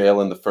to jail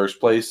in the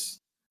first place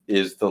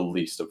is the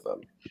least of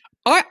them.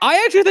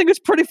 I actually think it's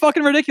pretty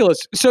fucking ridiculous.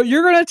 So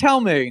you're gonna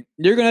tell me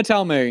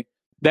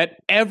that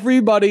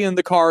everybody in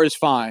the car is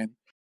fine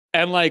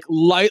and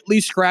lightly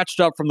scratched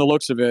up from the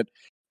looks of it,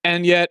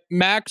 and yet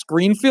Max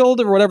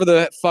Greenfield or whatever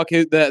the fuck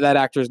that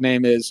actor's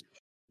name is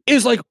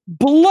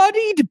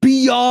bloodied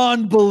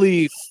beyond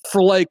belief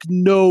for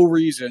no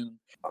reason,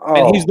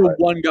 and he's the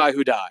one guy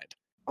who died.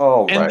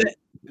 Oh, and right.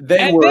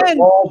 They were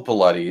all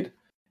bloodied,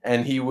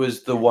 and he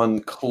was the one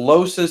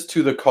closest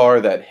to the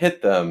car that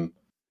hit them.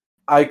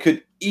 I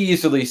could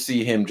easily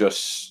see him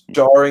just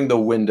starring the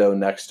window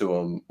next to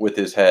him with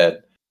his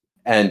head,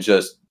 and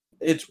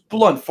it's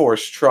blunt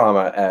force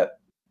trauma at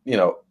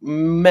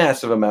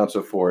massive amounts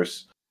of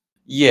force,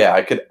 Yeah,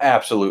 I could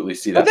absolutely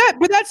see that.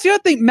 But that's the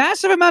other thing.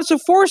 Massive amounts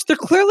of force. They're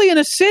clearly in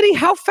a city.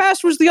 How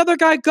fast was the other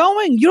guy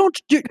going?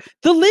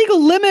 The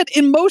legal limit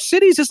in most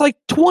cities is like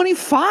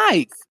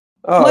 25.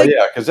 Oh Like,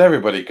 yeah, because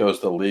everybody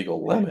goes the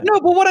legal limit. no,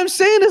 but what I'm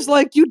saying is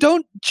like you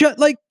don't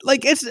like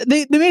it's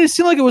they made it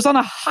seem like it was on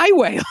a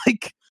highway.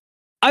 Like,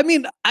 I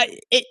mean,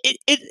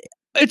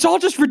 it's all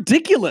just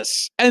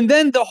ridiculous. And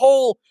then the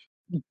whole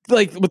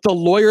like with the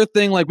lawyer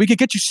thing, like we could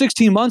get you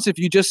 16 months if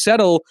you just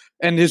settle.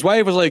 And his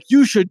wife was like,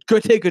 you should go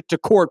take it to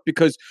court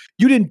because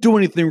you didn't do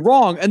anything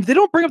wrong. And they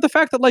don't bring up the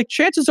fact that like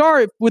chances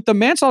are with the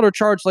manslaughter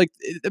charge, like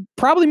it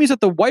probably means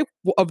that the wife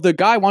of the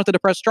guy wanted to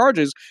press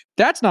charges.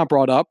 That's not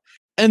brought up.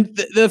 And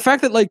the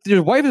fact that like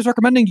your wife is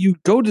recommending you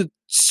go to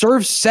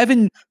serve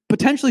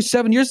potentially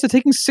 7 years to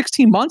taking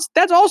 16 months,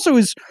 that also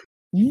is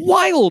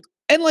wild.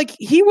 And like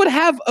he would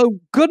have a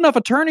good enough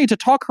attorney to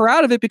talk her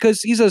out of it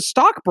because he's a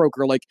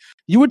stockbroker. Like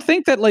you would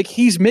think that like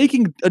he's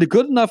making a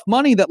good enough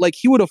money that like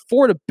he would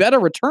afford a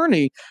better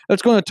attorney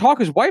that's going to talk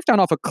his wife down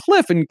off a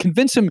cliff and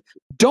convince him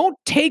don't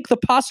take the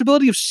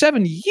possibility of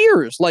 7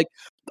 years. Like,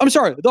 I'm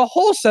sorry, the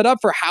whole setup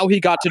for how he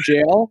got to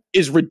jail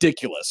is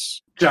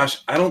ridiculous.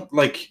 Josh, I don't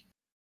like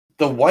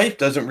the wife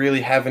doesn't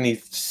really have any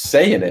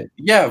say in it.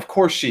 Yeah, of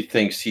course she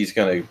thinks he's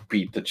going to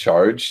beat the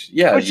charge.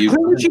 Yeah, she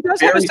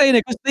does have a say in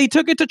it because they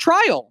took it to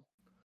trial.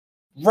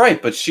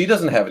 Right, but she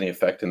doesn't have any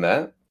effect in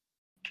that.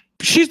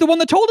 She's the one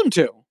that told him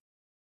to.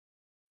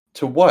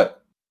 To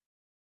what?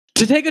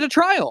 To take it to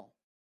trial.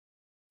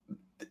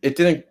 It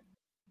didn't.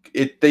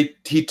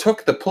 He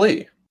took the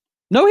plea.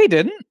 No, he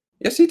didn't.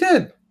 Yes, he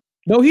did.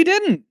 No, he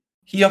didn't.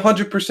 He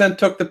 100%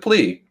 took the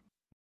plea.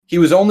 He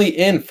was only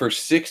in for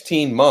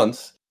 16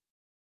 months.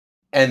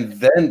 And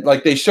then,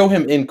 like, they show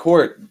him in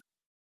court.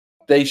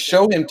 They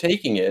show him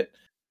taking it.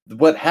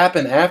 What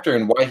happened after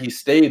and why he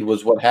stayed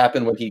was what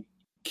happened when he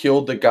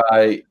killed the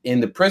guy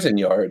in the prison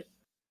yard.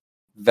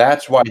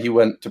 That's why he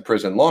went to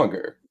prison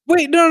longer.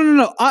 Wait,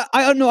 no.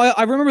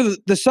 I remember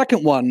the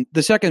second one,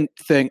 the second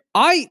thing.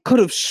 I could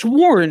have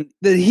sworn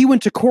that he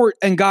went to court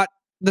and got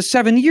the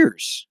 7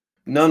 years.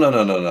 No.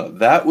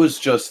 That was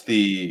just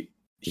the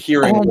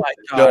hearing of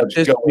the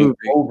judge going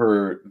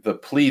over the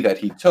plea that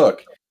he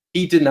took.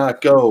 He did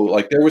not go,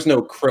 like, there was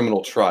no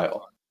criminal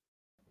trial.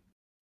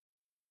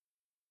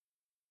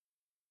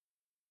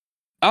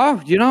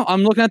 Oh,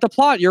 I'm looking at the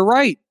plot. You're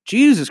right.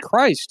 Jesus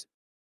Christ.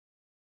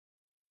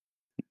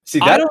 See,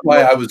 that's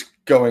why I was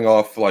going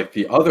off, like,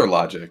 the other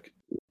logic.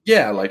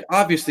 Yeah, like,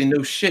 obviously,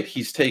 no shit,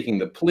 he's taking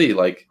the plea.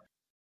 Like,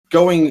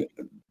 going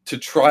to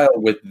trial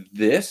with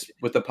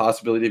the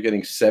possibility of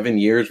getting 7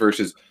 years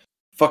versus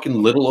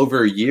fucking little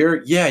over a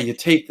year, yeah, you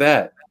take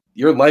that.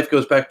 Your life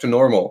goes back to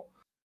normal.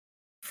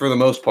 For the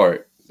most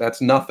part. That's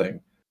nothing.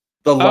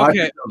 The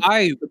logic.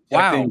 Okay,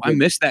 I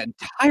missed that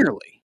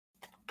entirely.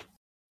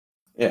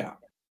 Yeah.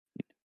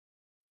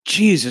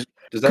 Jesus.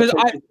 Does that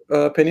change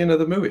your opinion of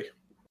the movie?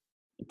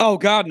 Oh,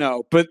 God,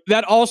 no. But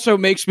that also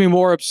makes me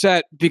more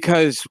upset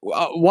because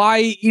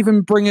why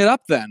even bring it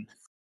up then?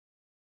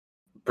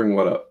 Bring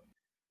what up?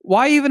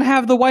 Why even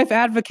have the wife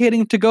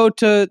advocating to go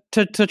to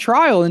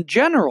trial in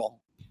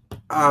general?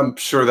 I'm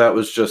sure that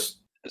was just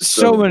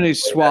so many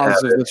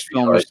swaths of this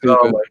film are stupid.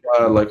 Oh my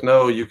God, like,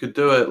 no, you could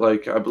do it.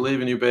 Like, I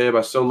believe in you, babe.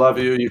 I still love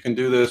you. You can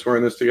do this. We're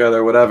in this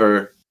together,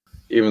 whatever.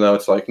 Even though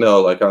it's like, no,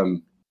 like,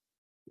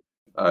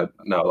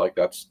 no, like,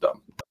 that's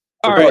dumb.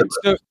 All right,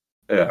 so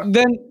yeah.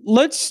 Then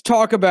let's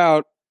talk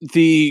about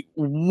the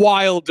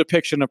wild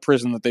depiction of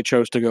prison that they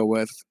chose to go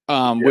with,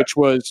 which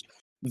was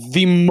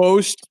the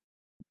most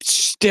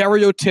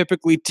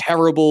stereotypically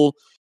terrible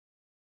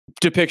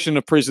depiction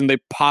of prison they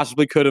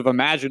possibly could have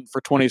imagined for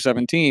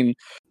 2017.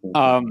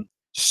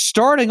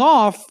 Starting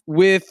off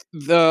with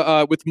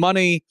with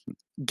Money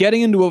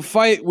getting into a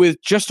fight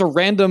with just a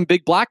random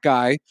big black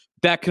guy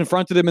that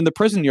confronted him in the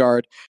prison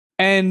yard,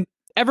 and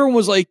everyone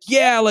was like,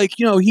 yeah, like,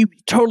 he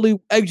totally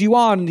egged you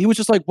on. And he was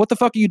just like, what the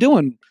fuck are you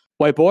doing,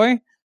 white boy?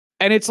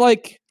 And it's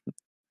like,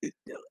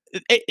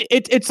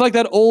 it's like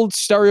that old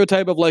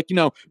stereotype of like,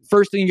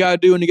 first thing you got to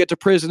do when you get to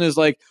prison is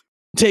like,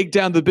 take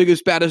down the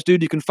biggest, baddest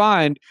dude you can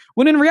find.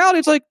 When in reality,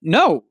 it's like,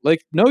 no,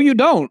 you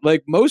don't.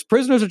 Like, most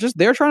prisoners are just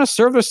there trying to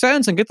serve their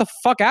sentence and get the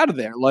fuck out of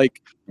there.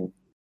 Like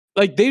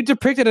they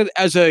depicted it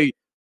as a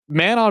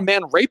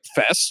man-on-man rape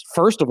fest,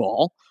 first of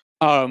all.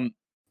 And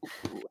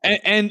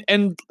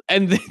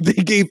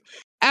they gave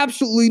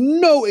absolutely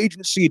no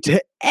agency to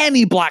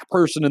any black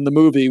person in the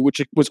movie, which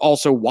was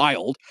also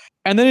wild.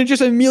 And then it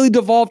just immediately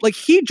devolved. Like,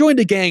 he joined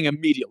a gang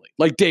immediately,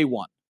 like day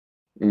one.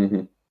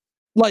 Mm-hmm.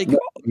 Like,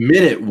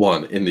 minute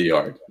one in the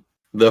yard.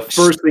 The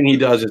first thing he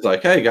does is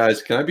like, hey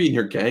guys, can I be in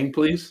your gang,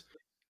 please?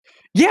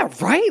 Yeah,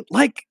 right?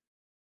 Like,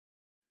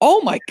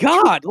 oh my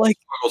God. Like,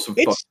 some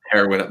fucking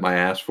heroin at my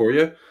ass for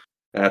you.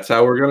 That's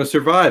how we're going to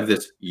survive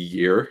this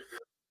year.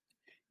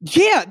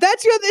 Yeah,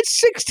 it's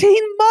 16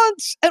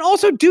 months. And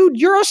also, dude,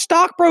 you're a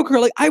stockbroker.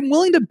 Like, I'm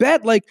willing to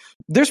bet, like,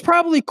 there's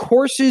probably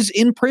courses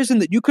in prison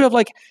that you could have,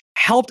 like,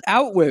 helped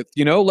out with,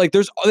 like,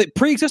 there's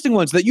pre-existing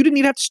ones that you didn't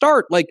even have to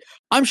start. Like,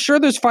 I'm sure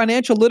there's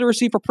financial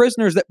literacy for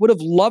prisoners that would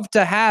have loved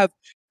to have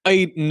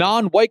a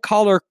non-white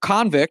collar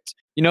convict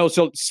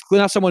So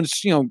now someone's,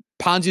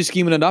 Ponzi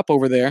scheming it up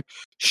over there.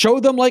 Show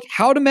them like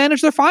how to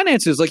manage their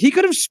finances. Like he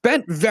could have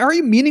spent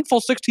very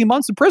meaningful 16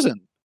 months in prison.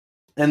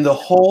 And the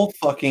whole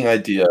fucking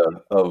idea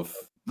of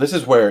this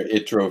is where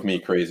it drove me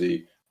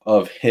crazy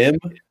of him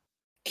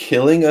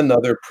killing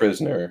another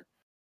prisoner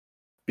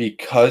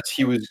because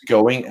he was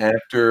going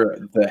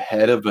after the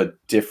head of a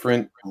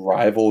different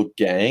rival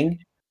gang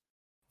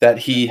that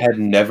he had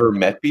never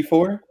met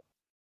before.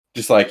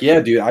 Just like, yeah,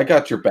 dude, I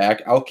got your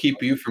back. I'll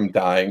keep you from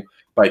dying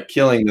by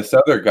killing this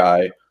other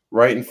guy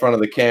right in front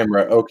of the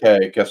camera.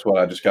 Okay, guess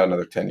what? I just got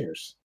another 10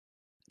 years.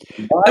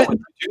 Why would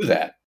you do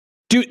that?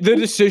 Dude, the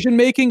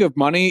decision-making of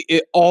money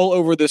all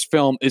over this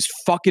film is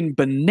fucking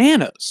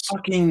bananas.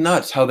 Fucking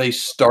nuts how they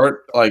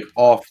start, like,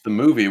 off the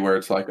movie where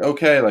it's like,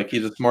 okay, like,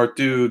 he's a smart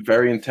dude,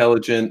 very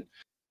intelligent.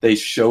 They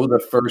show the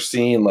first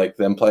scene, like,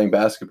 them playing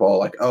basketball,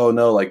 like, oh,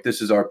 no, like,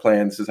 this is our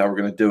plan. This is how we're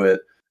going to do it.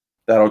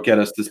 That'll get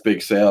us this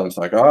big sale. And it's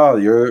like, oh,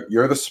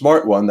 you're the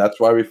smart one. That's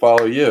why we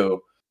follow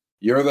you.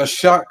 You're the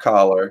shot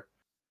caller.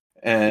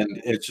 And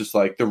it's just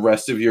like the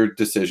rest of your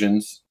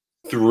decisions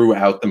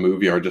throughout the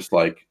movie are just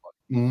like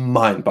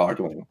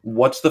mind-boggling.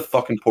 What's the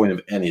fucking point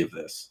of any of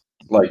this?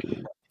 Like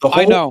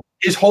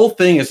his whole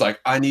thing is like,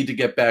 I need to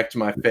get back to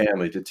my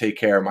family to take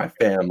care of my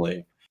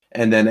family.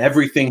 And then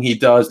everything he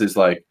does is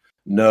like,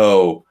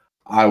 no,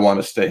 I want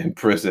to stay in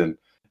prison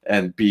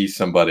and be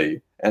somebody.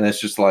 And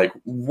it's just like,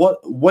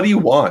 what do you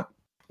want?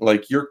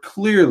 Like, you're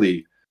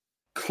clearly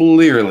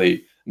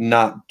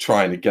not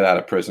trying to get out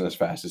of prison as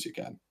fast as you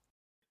can.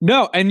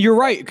 No, and you're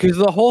right, because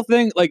the whole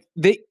thing, like,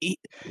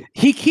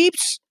 he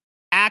keeps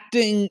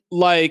acting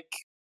like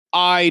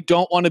I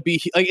don't want to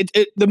be like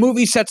the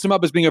movie sets him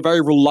up as being a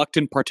very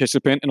reluctant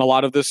participant in a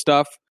lot of this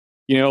stuff.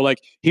 Like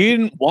he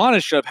didn't want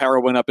to shove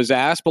heroin up his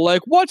ass, but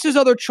like, what's his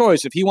other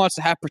choice if he wants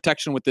to have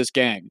protection with this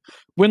gang?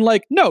 When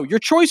like, no, your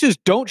choice is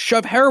don't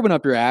shove heroin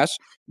up your ass,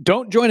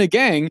 don't join a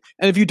gang,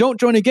 and if you don't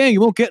join a gang,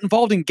 you won't get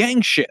involved in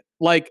gang shit.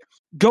 Like,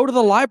 go to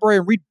the library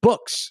and read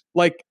books.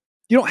 Like,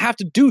 you don't have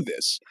to do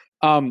this.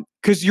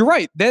 Because you're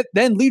right, that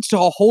then leads to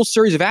a whole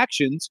series of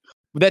actions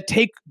that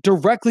take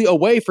directly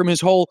away from his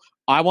whole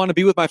I want to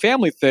be with my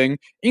family thing,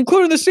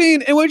 including the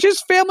scene in which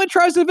his family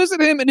tries to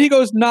visit him and he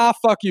goes, nah,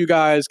 fuck you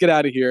guys, get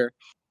out of here.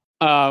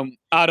 I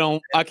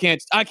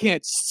can't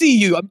see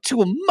you. I'm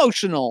too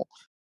emotional.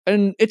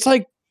 And it's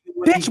like,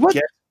 bitch, what?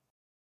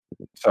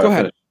 Sorry, go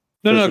ahead.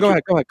 No, go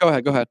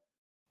ahead.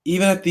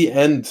 Even at the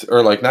end,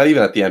 or like not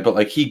even at the end, but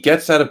like he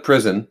gets out of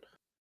prison,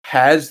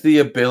 has the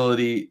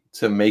ability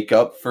to make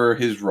up for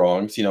his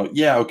wrongs.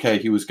 Yeah, okay,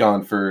 he was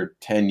gone for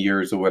 10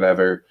 years or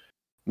whatever,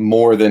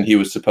 more than he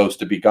was supposed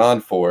to be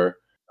gone for.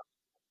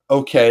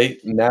 Okay,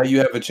 now you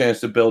have a chance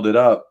to build it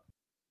up.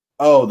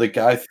 Oh, the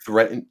guy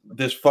threatened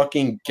this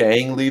fucking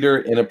gang leader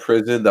in a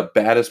prison, the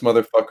baddest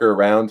motherfucker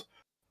around.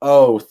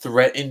 Oh,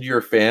 threatened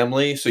your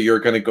family, so you're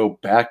going to go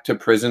back to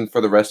prison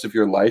for the rest of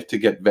your life to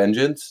get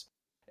vengeance?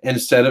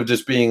 Instead of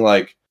just being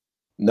like,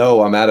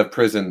 no, I'm out of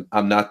prison.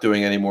 I'm not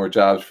doing any more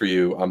jobs for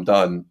you. I'm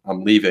done.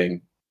 I'm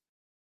leaving.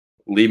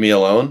 Leave me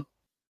alone?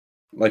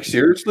 Like,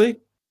 seriously?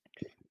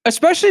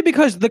 Especially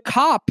because the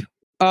cop,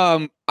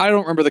 I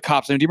don't remember the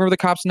cop's name. Do you remember the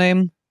cop's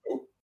name?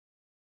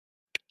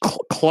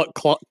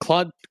 Clutchley.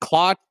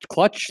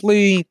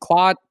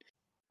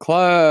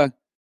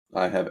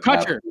 I have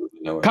Kutcher.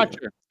 No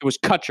Kutcher. It was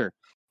Kutcher.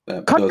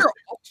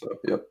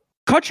 Yep.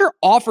 Kutcher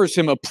offers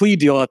him a plea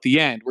deal at the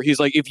end where he's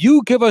like, if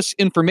you give us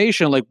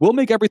information, like we'll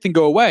make everything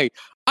go away.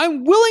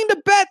 I'm willing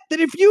to bet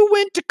that if you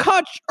went to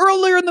Kutch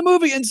earlier in the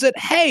movie and said,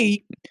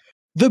 hey,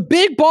 the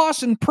big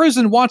boss in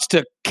prison wants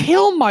to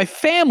kill my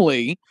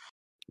family,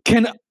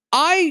 can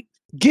I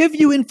give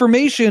you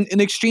information in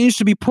exchange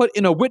to be put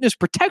in a witness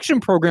protection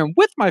program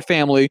with my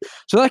family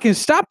so that I can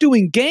stop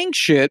doing gang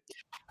shit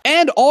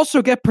and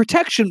also get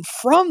protection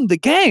from the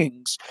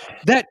gangs?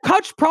 That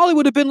Kutch probably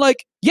would have been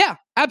like, yeah,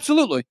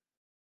 absolutely.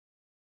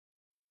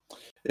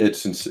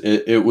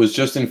 It was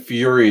just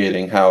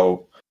infuriating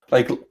how,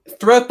 like,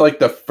 throughout like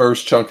the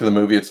first chunk of the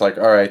movie, it's like,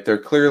 all right, there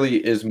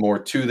clearly is more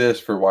to this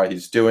for why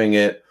he's doing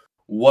it.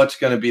 What's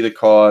going to be the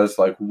cause?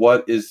 Like,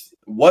 what is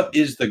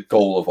the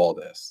goal of all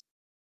this?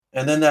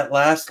 And then that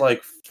last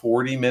like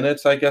 40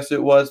 minutes, I guess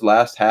it was,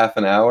 last half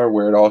an hour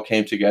where it all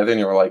came together and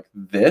you were like,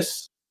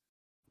 this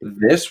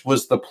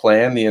was the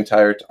plan the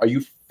entire time. Are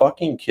you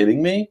fucking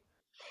kidding me?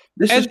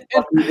 This is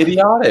fucking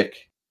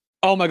idiotic.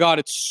 Oh my God,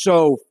 it's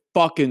so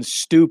fucking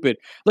stupid.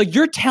 Like,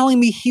 you're telling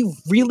me he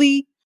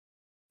really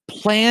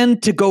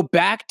planned to go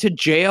back to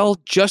jail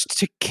just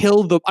to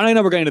kill I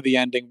know we're getting to the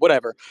ending,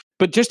 whatever,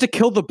 but just to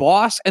kill the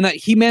boss, and that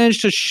he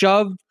managed to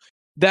shove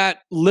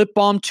that lip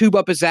balm tube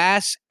up his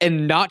ass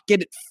and not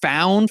get it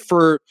found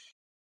for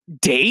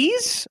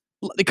days?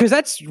 Because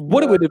that's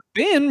what it would have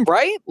been,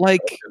 right?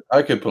 Like,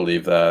 I could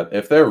believe that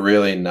if they're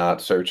really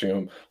not searching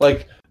him.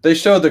 Like, they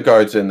showed the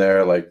guards in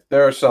there. Like,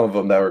 there are some of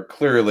them that were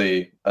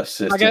clearly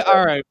assisting.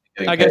 All right,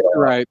 I guess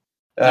you're right.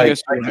 I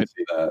guess I can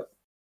see that.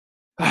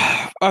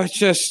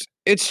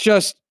 It's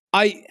just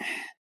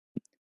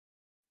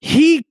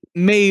he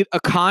made a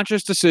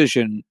conscious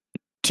decision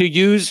to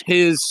use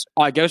his,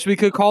 I guess we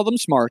could call them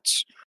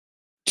smarts,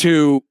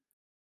 to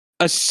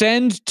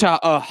ascend to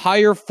a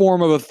higher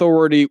form of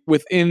authority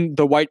within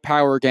the white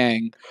power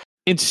gang,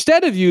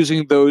 instead of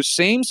using those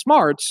same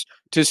smarts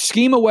to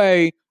scheme a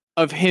way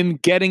of him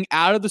getting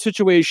out of the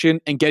situation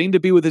and getting to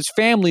be with his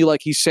family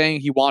like he's saying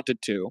he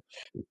wanted to.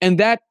 And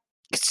that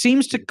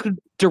seems to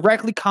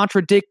directly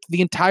contradict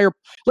the entire,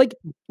 like,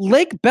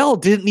 Lake Bell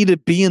didn't need to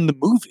be in the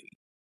movie.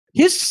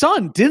 His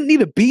son didn't need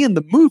to be in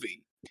the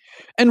movie.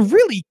 And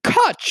really,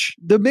 Kutch,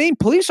 the main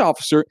police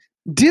officer,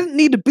 didn't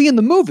need to be in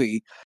the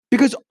movie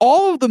because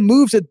all of the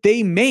moves that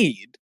they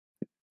made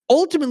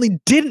ultimately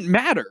didn't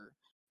matter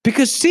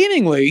because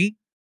seemingly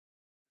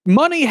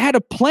Money had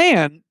a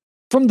plan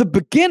from the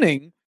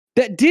beginning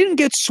that didn't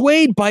get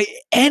swayed by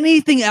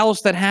anything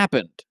else that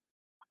happened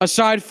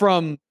aside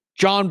from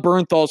John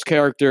Bernthal's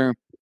character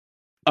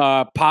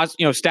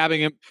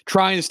stabbing him,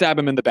 trying to stab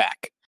him in the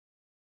back.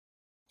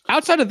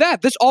 Outside of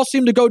that, this all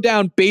seemed to go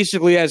down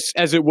basically as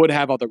it would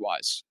have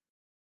otherwise.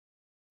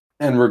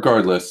 And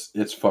regardless,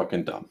 it's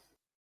fucking dumb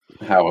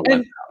how it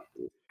went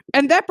down.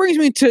 And that brings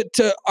me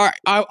to all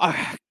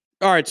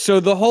right. So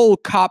the whole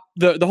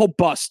the whole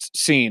bust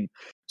scene.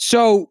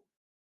 So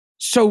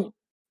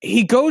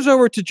he goes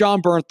over to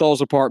John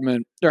Bernthal's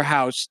apartment or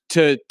house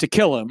to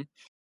kill him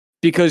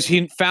because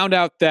he found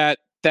out that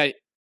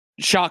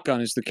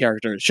Shotgun is the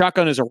character.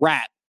 Shotgun is a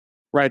rat,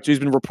 right? So he's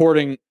been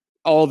reporting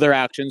all their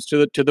actions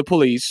to the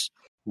police,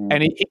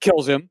 and he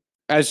kills him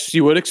as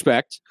you would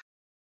expect,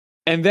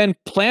 and then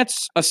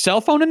plants a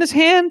cell phone in his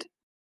hand.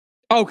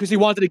 Oh, because he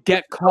wanted to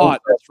get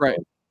caught. That's right.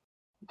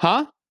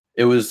 Huh?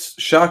 It was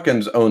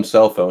Shotgun's own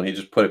cell phone. He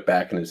just put it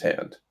back in his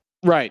hand.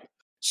 Right.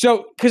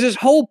 So, because his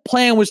whole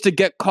plan was to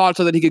get caught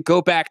so that he could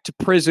go back to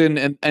prison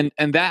and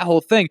that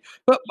whole thing.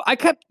 But I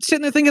kept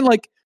sitting there thinking,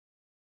 like,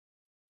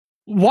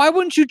 why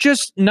wouldn't you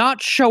just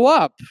not show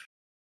up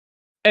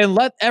and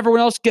let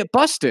everyone else get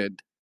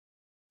busted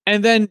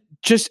and then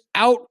just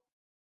out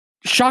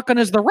Shotgun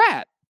as the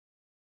rat?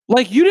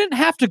 Like, you didn't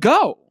have to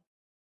go.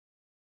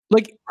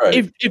 Like,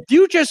 right. if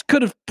you just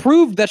could have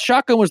proved that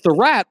Shotgun was the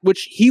rat,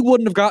 which he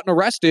wouldn't have gotten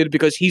arrested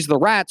because he's the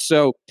rat,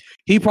 so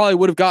he probably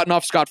would have gotten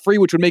off scot-free,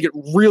 which would make it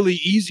really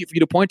easy for you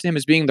to point to him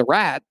as being the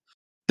rat,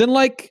 then,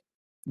 like,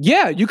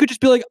 yeah, you could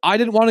just be like, I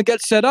didn't want to get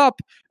set up,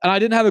 and I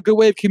didn't have a good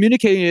way of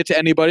communicating it to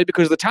anybody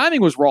because the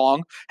timing was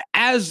wrong,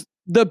 as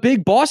the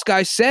big boss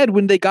guy said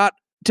when they got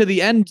to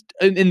the end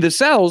in the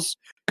cells,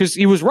 because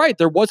he was right,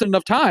 there wasn't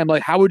enough time.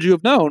 Like, how would you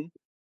have known?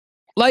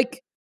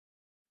 Like,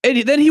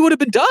 and then he would have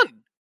been done.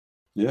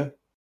 Yeah.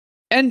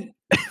 And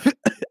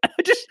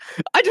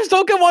I just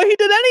don't get why he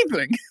did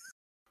anything.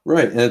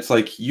 Right. And it's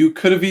like you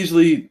could have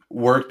easily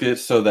worked it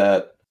so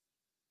that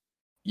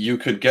you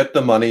could get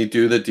the money,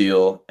 do the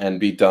deal, and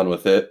be done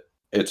with it.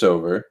 It's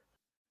over.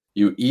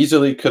 You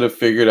easily could have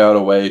figured out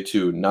a way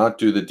to not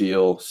do the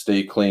deal,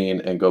 stay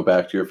clean, and go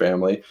back to your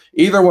family.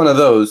 Either one of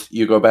those,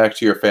 you go back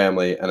to your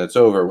family and it's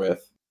over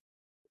with.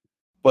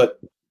 But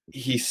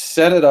he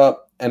set it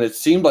up, and it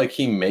seemed like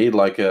he made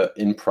like a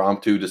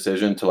impromptu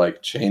decision to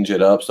like change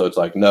it up. So it's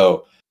like,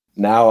 no,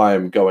 now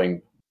I'm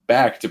going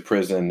back to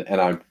prison and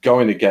I'm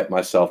going to get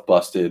myself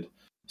busted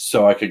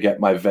so I could get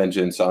my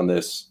vengeance on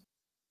this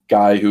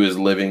guy who is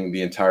living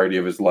the entirety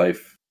of his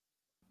life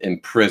in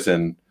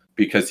prison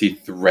because he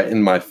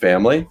threatened my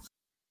family.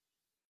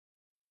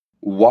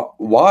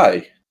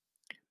 Why?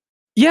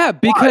 Yeah,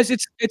 because why?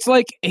 It's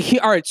like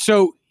all right,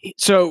 so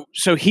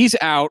he's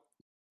out.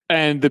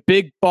 And the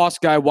big boss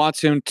guy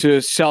wants him to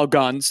sell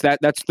guns.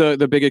 That's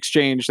the big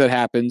exchange that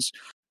happens.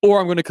 Or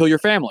I'm going to kill your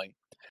family.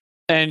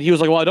 And he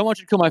was like, well, I don't want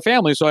you to kill my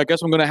family, so I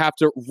guess I'm going to have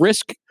to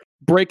risk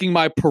breaking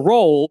my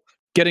parole,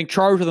 getting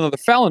charged with another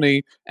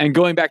felony, and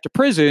going back to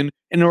prison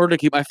in order to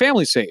keep my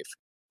family safe.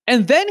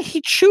 And then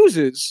he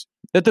chooses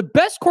that the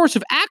best course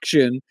of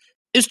action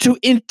is to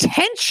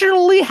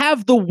intentionally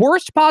have the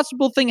worst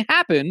possible thing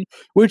happen,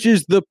 which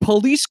is the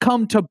police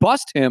come to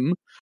bust him,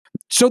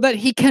 so that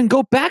he can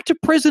go back to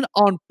prison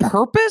on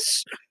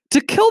purpose to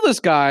kill this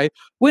guy,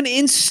 when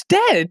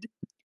instead,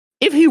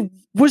 if he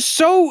was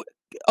so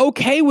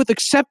okay with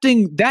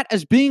accepting that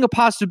as being a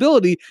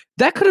possibility,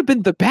 that could have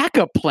been the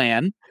backup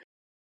plan.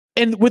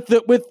 And with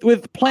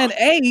plan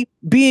A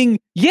being,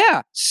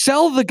 yeah,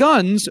 sell the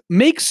guns,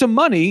 make some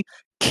money,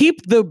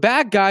 keep the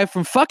bad guy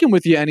from fucking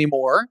with you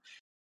anymore,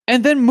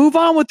 and then move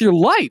on with your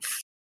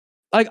life.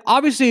 Like,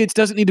 obviously, it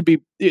doesn't need to be,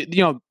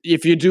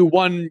 if you do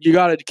one, you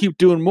got to keep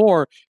doing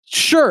more.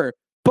 Sure.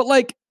 But,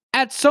 like,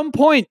 at some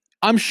point,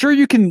 I'm sure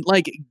you can,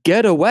 like,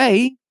 get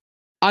away.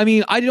 I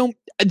mean,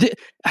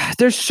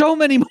 there's so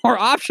many more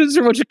options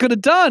for what you could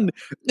have done.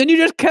 And you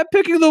just kept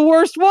picking the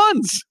worst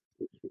ones.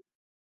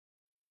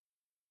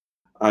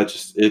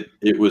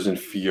 It was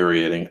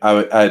infuriating.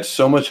 I had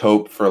so much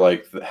hope for,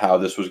 like, how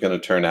this was going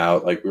to turn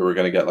out. Like, we were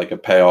going to get, like, a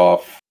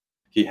payoff.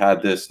 He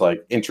had this,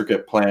 like,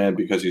 intricate plan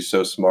because he's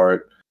so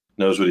smart.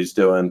 Knows what he's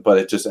doing, but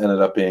it just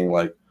ended up being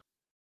like,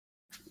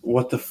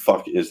 what the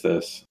fuck is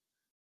this?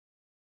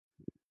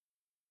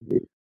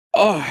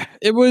 Oh,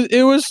 it was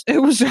it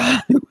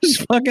was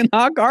fucking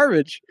hot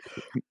garbage.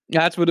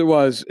 That's what it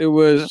was. It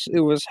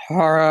was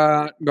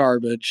hot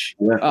garbage.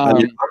 Yeah, I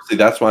mean, honestly,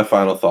 that's my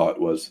final thought.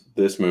 Was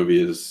this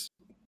movie is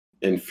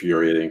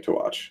infuriating to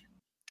watch.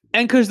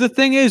 And because the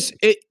thing is,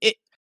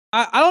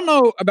 I don't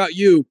know about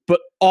you,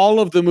 but all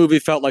of the movie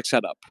felt like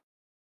setup.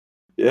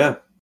 Yeah,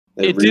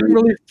 It didn't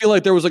really feel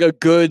like there was like a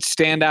good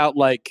standout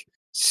like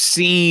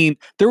scene.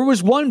 There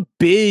was one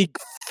big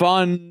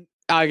fun,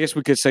 I guess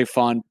we could say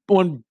fun,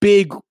 one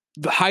big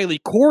highly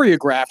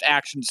choreographed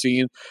action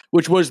scene,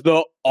 which was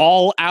the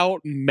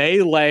all-out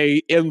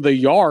melee in the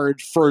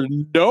yard for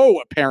no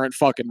apparent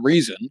fucking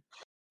reason.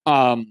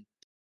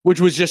 Which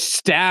was just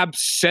stab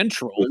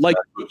central. Like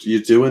what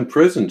you do in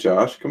prison,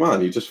 Josh. Come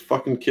on, you just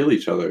fucking kill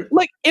each other.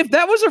 Like if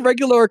that was a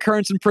regular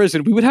occurrence in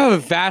prison, we would have a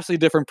vastly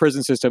different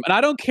prison system. And I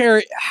don't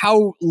care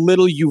how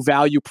little you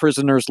value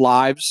prisoners'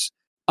 lives.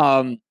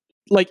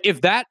 Like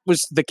if that was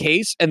the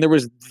case and there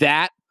was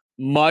that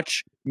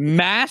much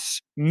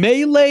mass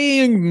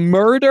meleeing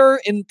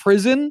murder in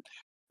prison,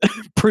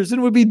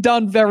 prison would be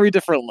done very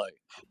differently.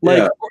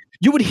 Like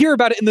you would hear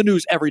about it in the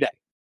news every day.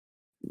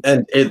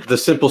 And the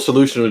simple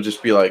solution would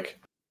just be like,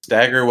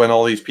 stagger when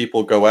all these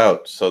people go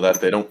out so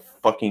that they don't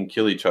fucking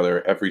kill each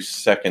other every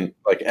second,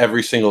 like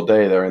every single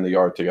day they're in the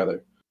yard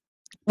together.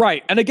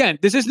 Right. And again,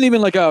 this isn't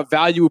even like a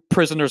value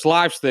prisoners'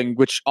 lives thing,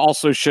 which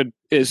also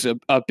is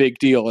a big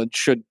deal and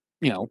should,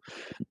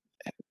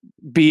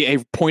 be a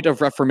point of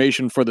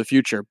reformation for the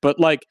future. But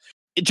like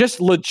just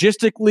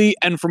logistically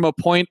and from a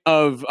point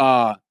of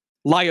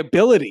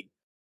liability,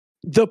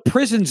 the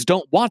prisons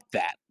don't want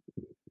that.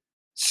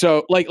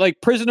 So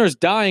like prisoners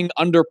dying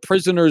under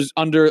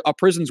a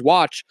prison's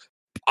watch,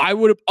 I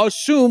would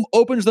assume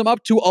opens them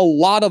up to a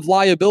lot of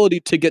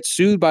liability to get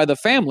sued by the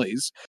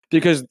families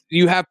because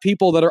you have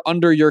people that are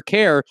under your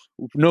care,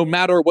 no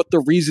matter what the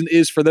reason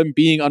is for them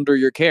being under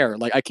your care.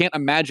 Like I can't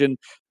imagine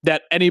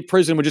that any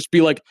prison would just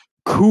be like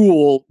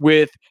cool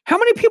with how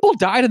many people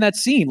died in that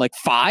scene? Like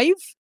 5?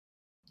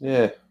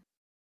 Yeah.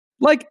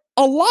 Like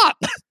a lot.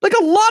 Like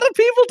a lot of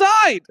people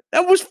died.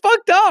 That was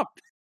fucked up.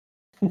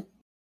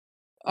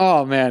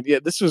 Oh man, yeah,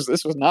 this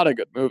was not a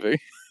good movie.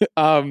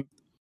 All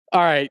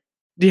right.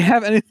 Do you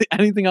have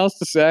anything else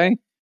to say?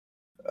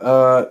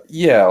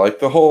 Yeah, like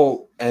the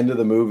whole end of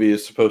the movie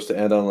is supposed to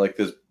end on like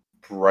this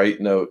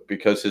bright note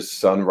because his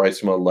son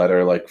writes him a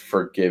letter like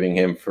forgiving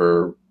him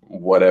for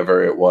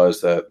whatever it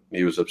was that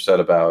he was upset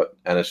about,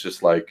 and it's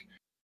just like,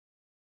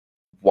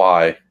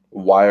 why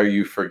are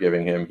you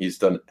forgiving him? He's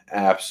done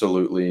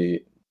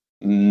absolutely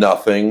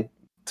nothing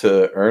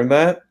to earn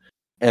that,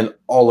 and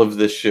all of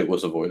this shit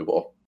was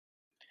avoidable.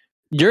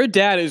 Your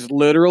dad is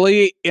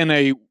literally in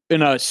a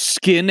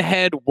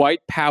skinhead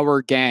white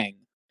power gang.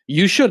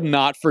 You should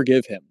not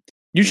forgive him.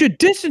 You should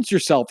distance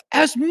yourself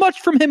as much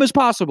from him as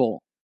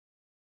possible.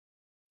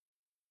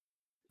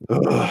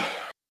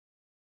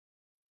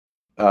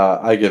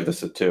 I give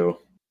this a 2.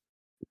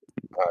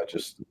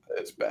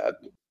 It's bad.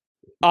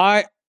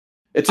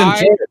 It's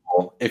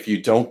enjoyable if you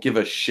don't give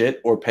a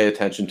shit or pay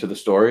attention to the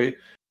story,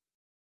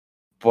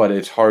 but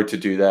it's hard to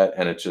do that,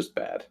 and it's just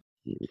bad.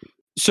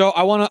 So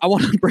I want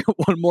to bring up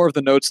one more of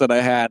the notes that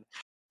I had.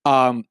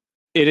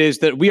 It is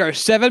that we are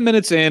 7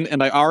 minutes in,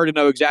 and I already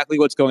know exactly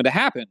what's going to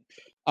happen.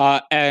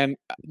 And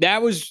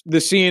that was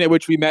the scene at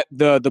which we met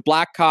the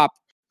black cop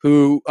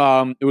who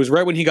it was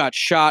right when he got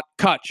shot.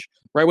 Kutch,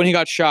 right when he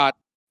got shot,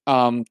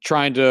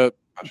 trying to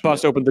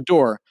bust open the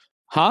door.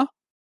 Huh?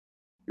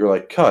 You're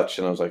like Kutch,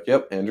 and I was like,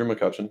 "Yep, Andrew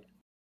McCutcheon."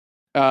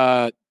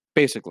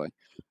 Basically,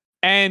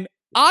 and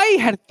I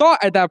had thought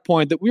at that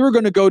point that we were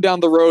going to go down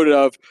the road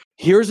of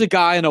here's a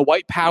guy in a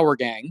white power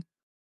gang.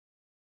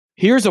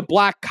 Here's a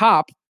black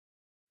cop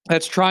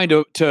that's trying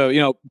to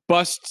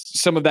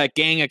bust some of that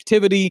gang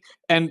activity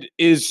and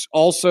is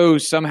also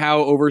somehow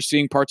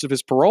overseeing parts of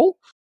his parole,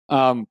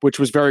 which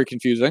was very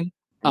confusing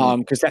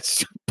because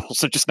that's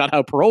also just not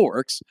how parole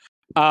works.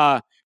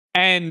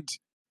 And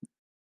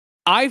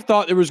I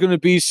thought there was going to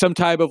be some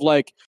type of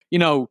like,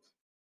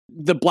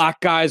 the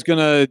black guy's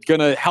gonna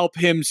help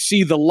him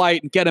see the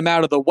light and get him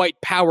out of the white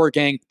power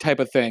gang type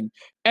of thing.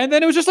 And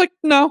then it was just like,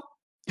 no.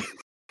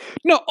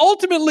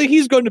 Ultimately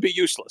he's going to be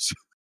useless.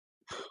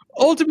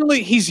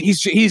 Ultimately he's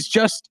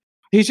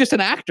just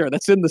an actor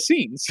that's in the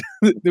scenes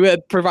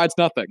that provides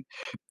nothing.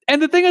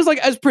 And the thing is, like,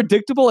 as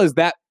predictable as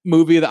that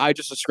movie that I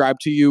just described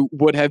to you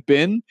would have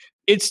been,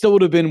 it still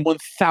would have been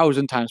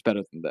 1,000 times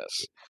better than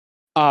this.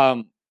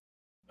 I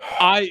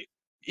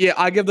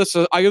give this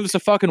a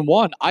fucking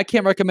 1. I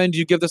can't recommend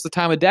you give this the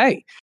time of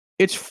day.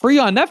 It's free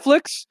on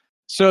Netflix,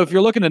 so if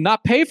you're looking to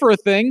not pay for a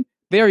thing,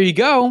 there you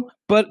go.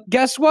 But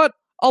guess what?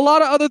 A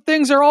lot of other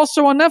things are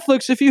also on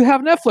Netflix if you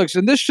have Netflix,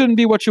 and this shouldn't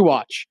be what you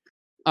watch.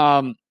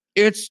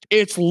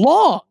 It's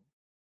long.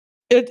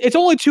 It's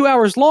only 2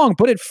 hours long,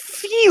 but it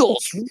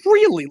feels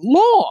really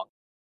long.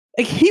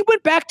 Like he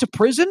went back to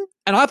prison,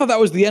 and I thought that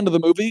was the end of the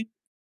movie.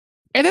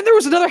 And then there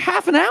was another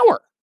half an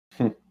hour.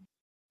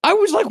 I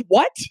was like,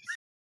 what?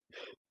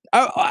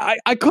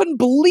 I couldn't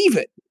believe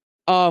it.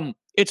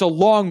 it's a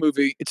long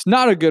movie. It's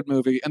not a good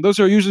movie, and those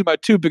are usually my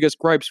two biggest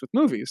gripes with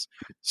movies.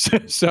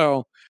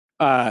 So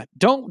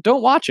don't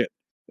watch it.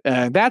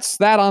 That's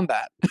that on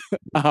that.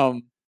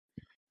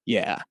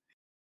 Yeah.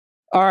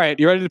 All right,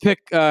 you ready to pick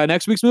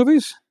next week's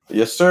movies?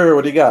 Yes, sir.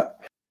 What do you got?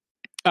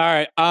 All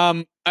right.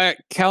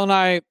 Cal and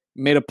I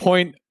made a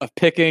point of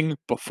picking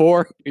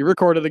before we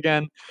recorded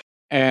again,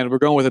 and we're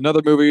going with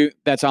another movie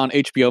that's on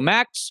HBO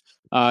Max.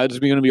 It's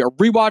going to be a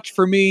rewatch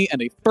for me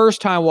and a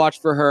first-time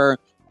watch for her.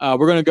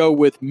 We're going to go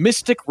with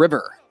Mystic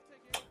River.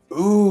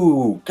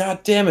 Ooh,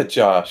 god damn it,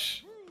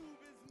 Josh.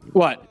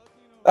 What?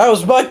 That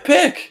was my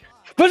pick.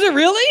 Was it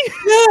really?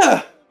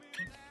 Yeah.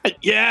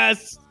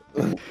 Yes.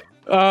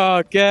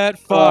 Oh, get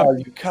fucked. Oh,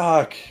 you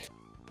cock.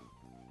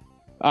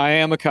 I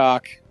am a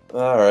cock.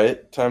 All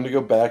right, time to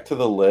go back to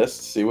the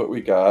list, see what we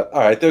got.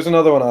 All right, there's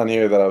another one on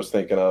here that I was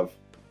thinking of.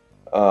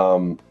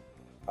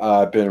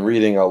 I've been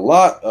reading a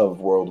lot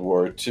of World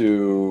War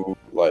II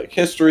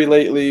history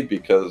lately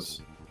because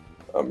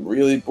I'm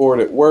really bored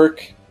at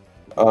work.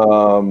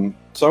 So I'm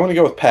going to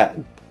go with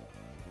Patton.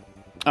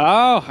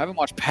 Oh, I haven't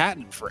watched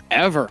Patton in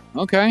forever.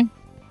 Okay.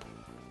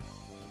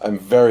 I'm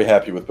very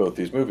happy with both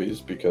these movies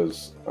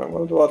because I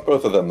wanted to watch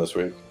both of them this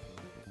week.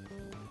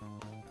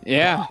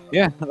 Yeah,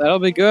 that'll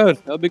be good.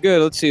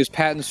 Let's see, is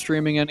Patton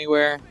streaming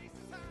anywhere?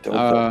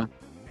 I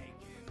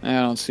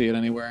don't see it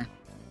anywhere.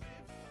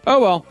 Oh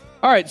well.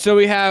 All right, so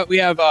we have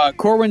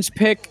Corwin's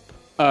pick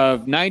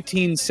of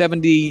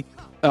 1970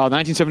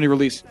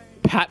 release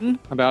Patton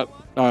about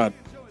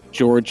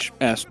George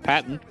S.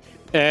 Patton,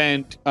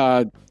 and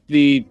what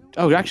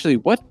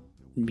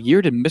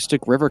year did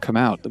Mystic River come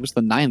out? It was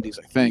the 90s,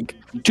 I think.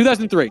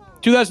 2003.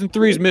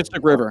 2003's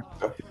Mystic River.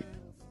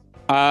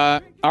 All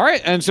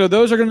right, and so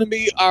those are going to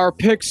be our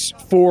picks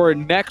for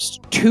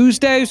next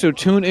Tuesday. So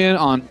tune in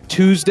on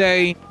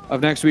Tuesday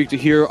of next week to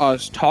hear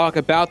us talk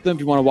about them.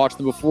 If you want to watch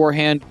them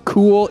beforehand,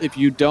 cool. If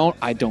you don't,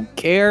 I don't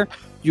care.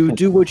 You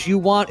do what you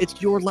want.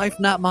 It's your life,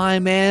 not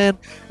mine, man.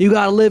 You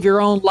got to live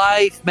your own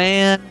life,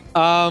 man.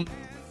 All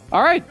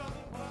right.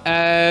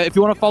 If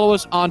you want to follow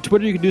us on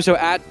Twitter, you can do so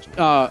at,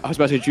 I was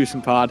about to say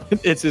Juicing Pod.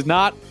 This is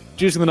not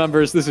Juicing the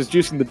Numbers. This is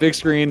Juicing the Big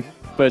Screen.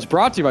 But it's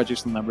brought to you by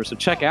Juicing the Numbers, so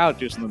check out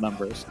Juicing the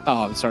Numbers.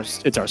 Oh, it's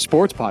our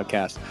sports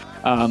podcast.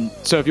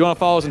 So if you want to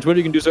follow us on Twitter,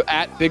 you can do so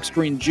at Big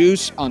Screen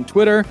Juice on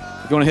Twitter.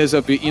 If you want to hit us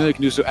up via email, you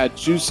can do so at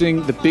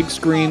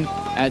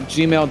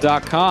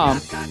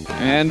juicingthebigscreen@gmail.com.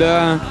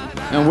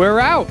 And we're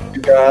out.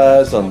 You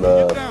guys on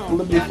the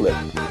flippy flip.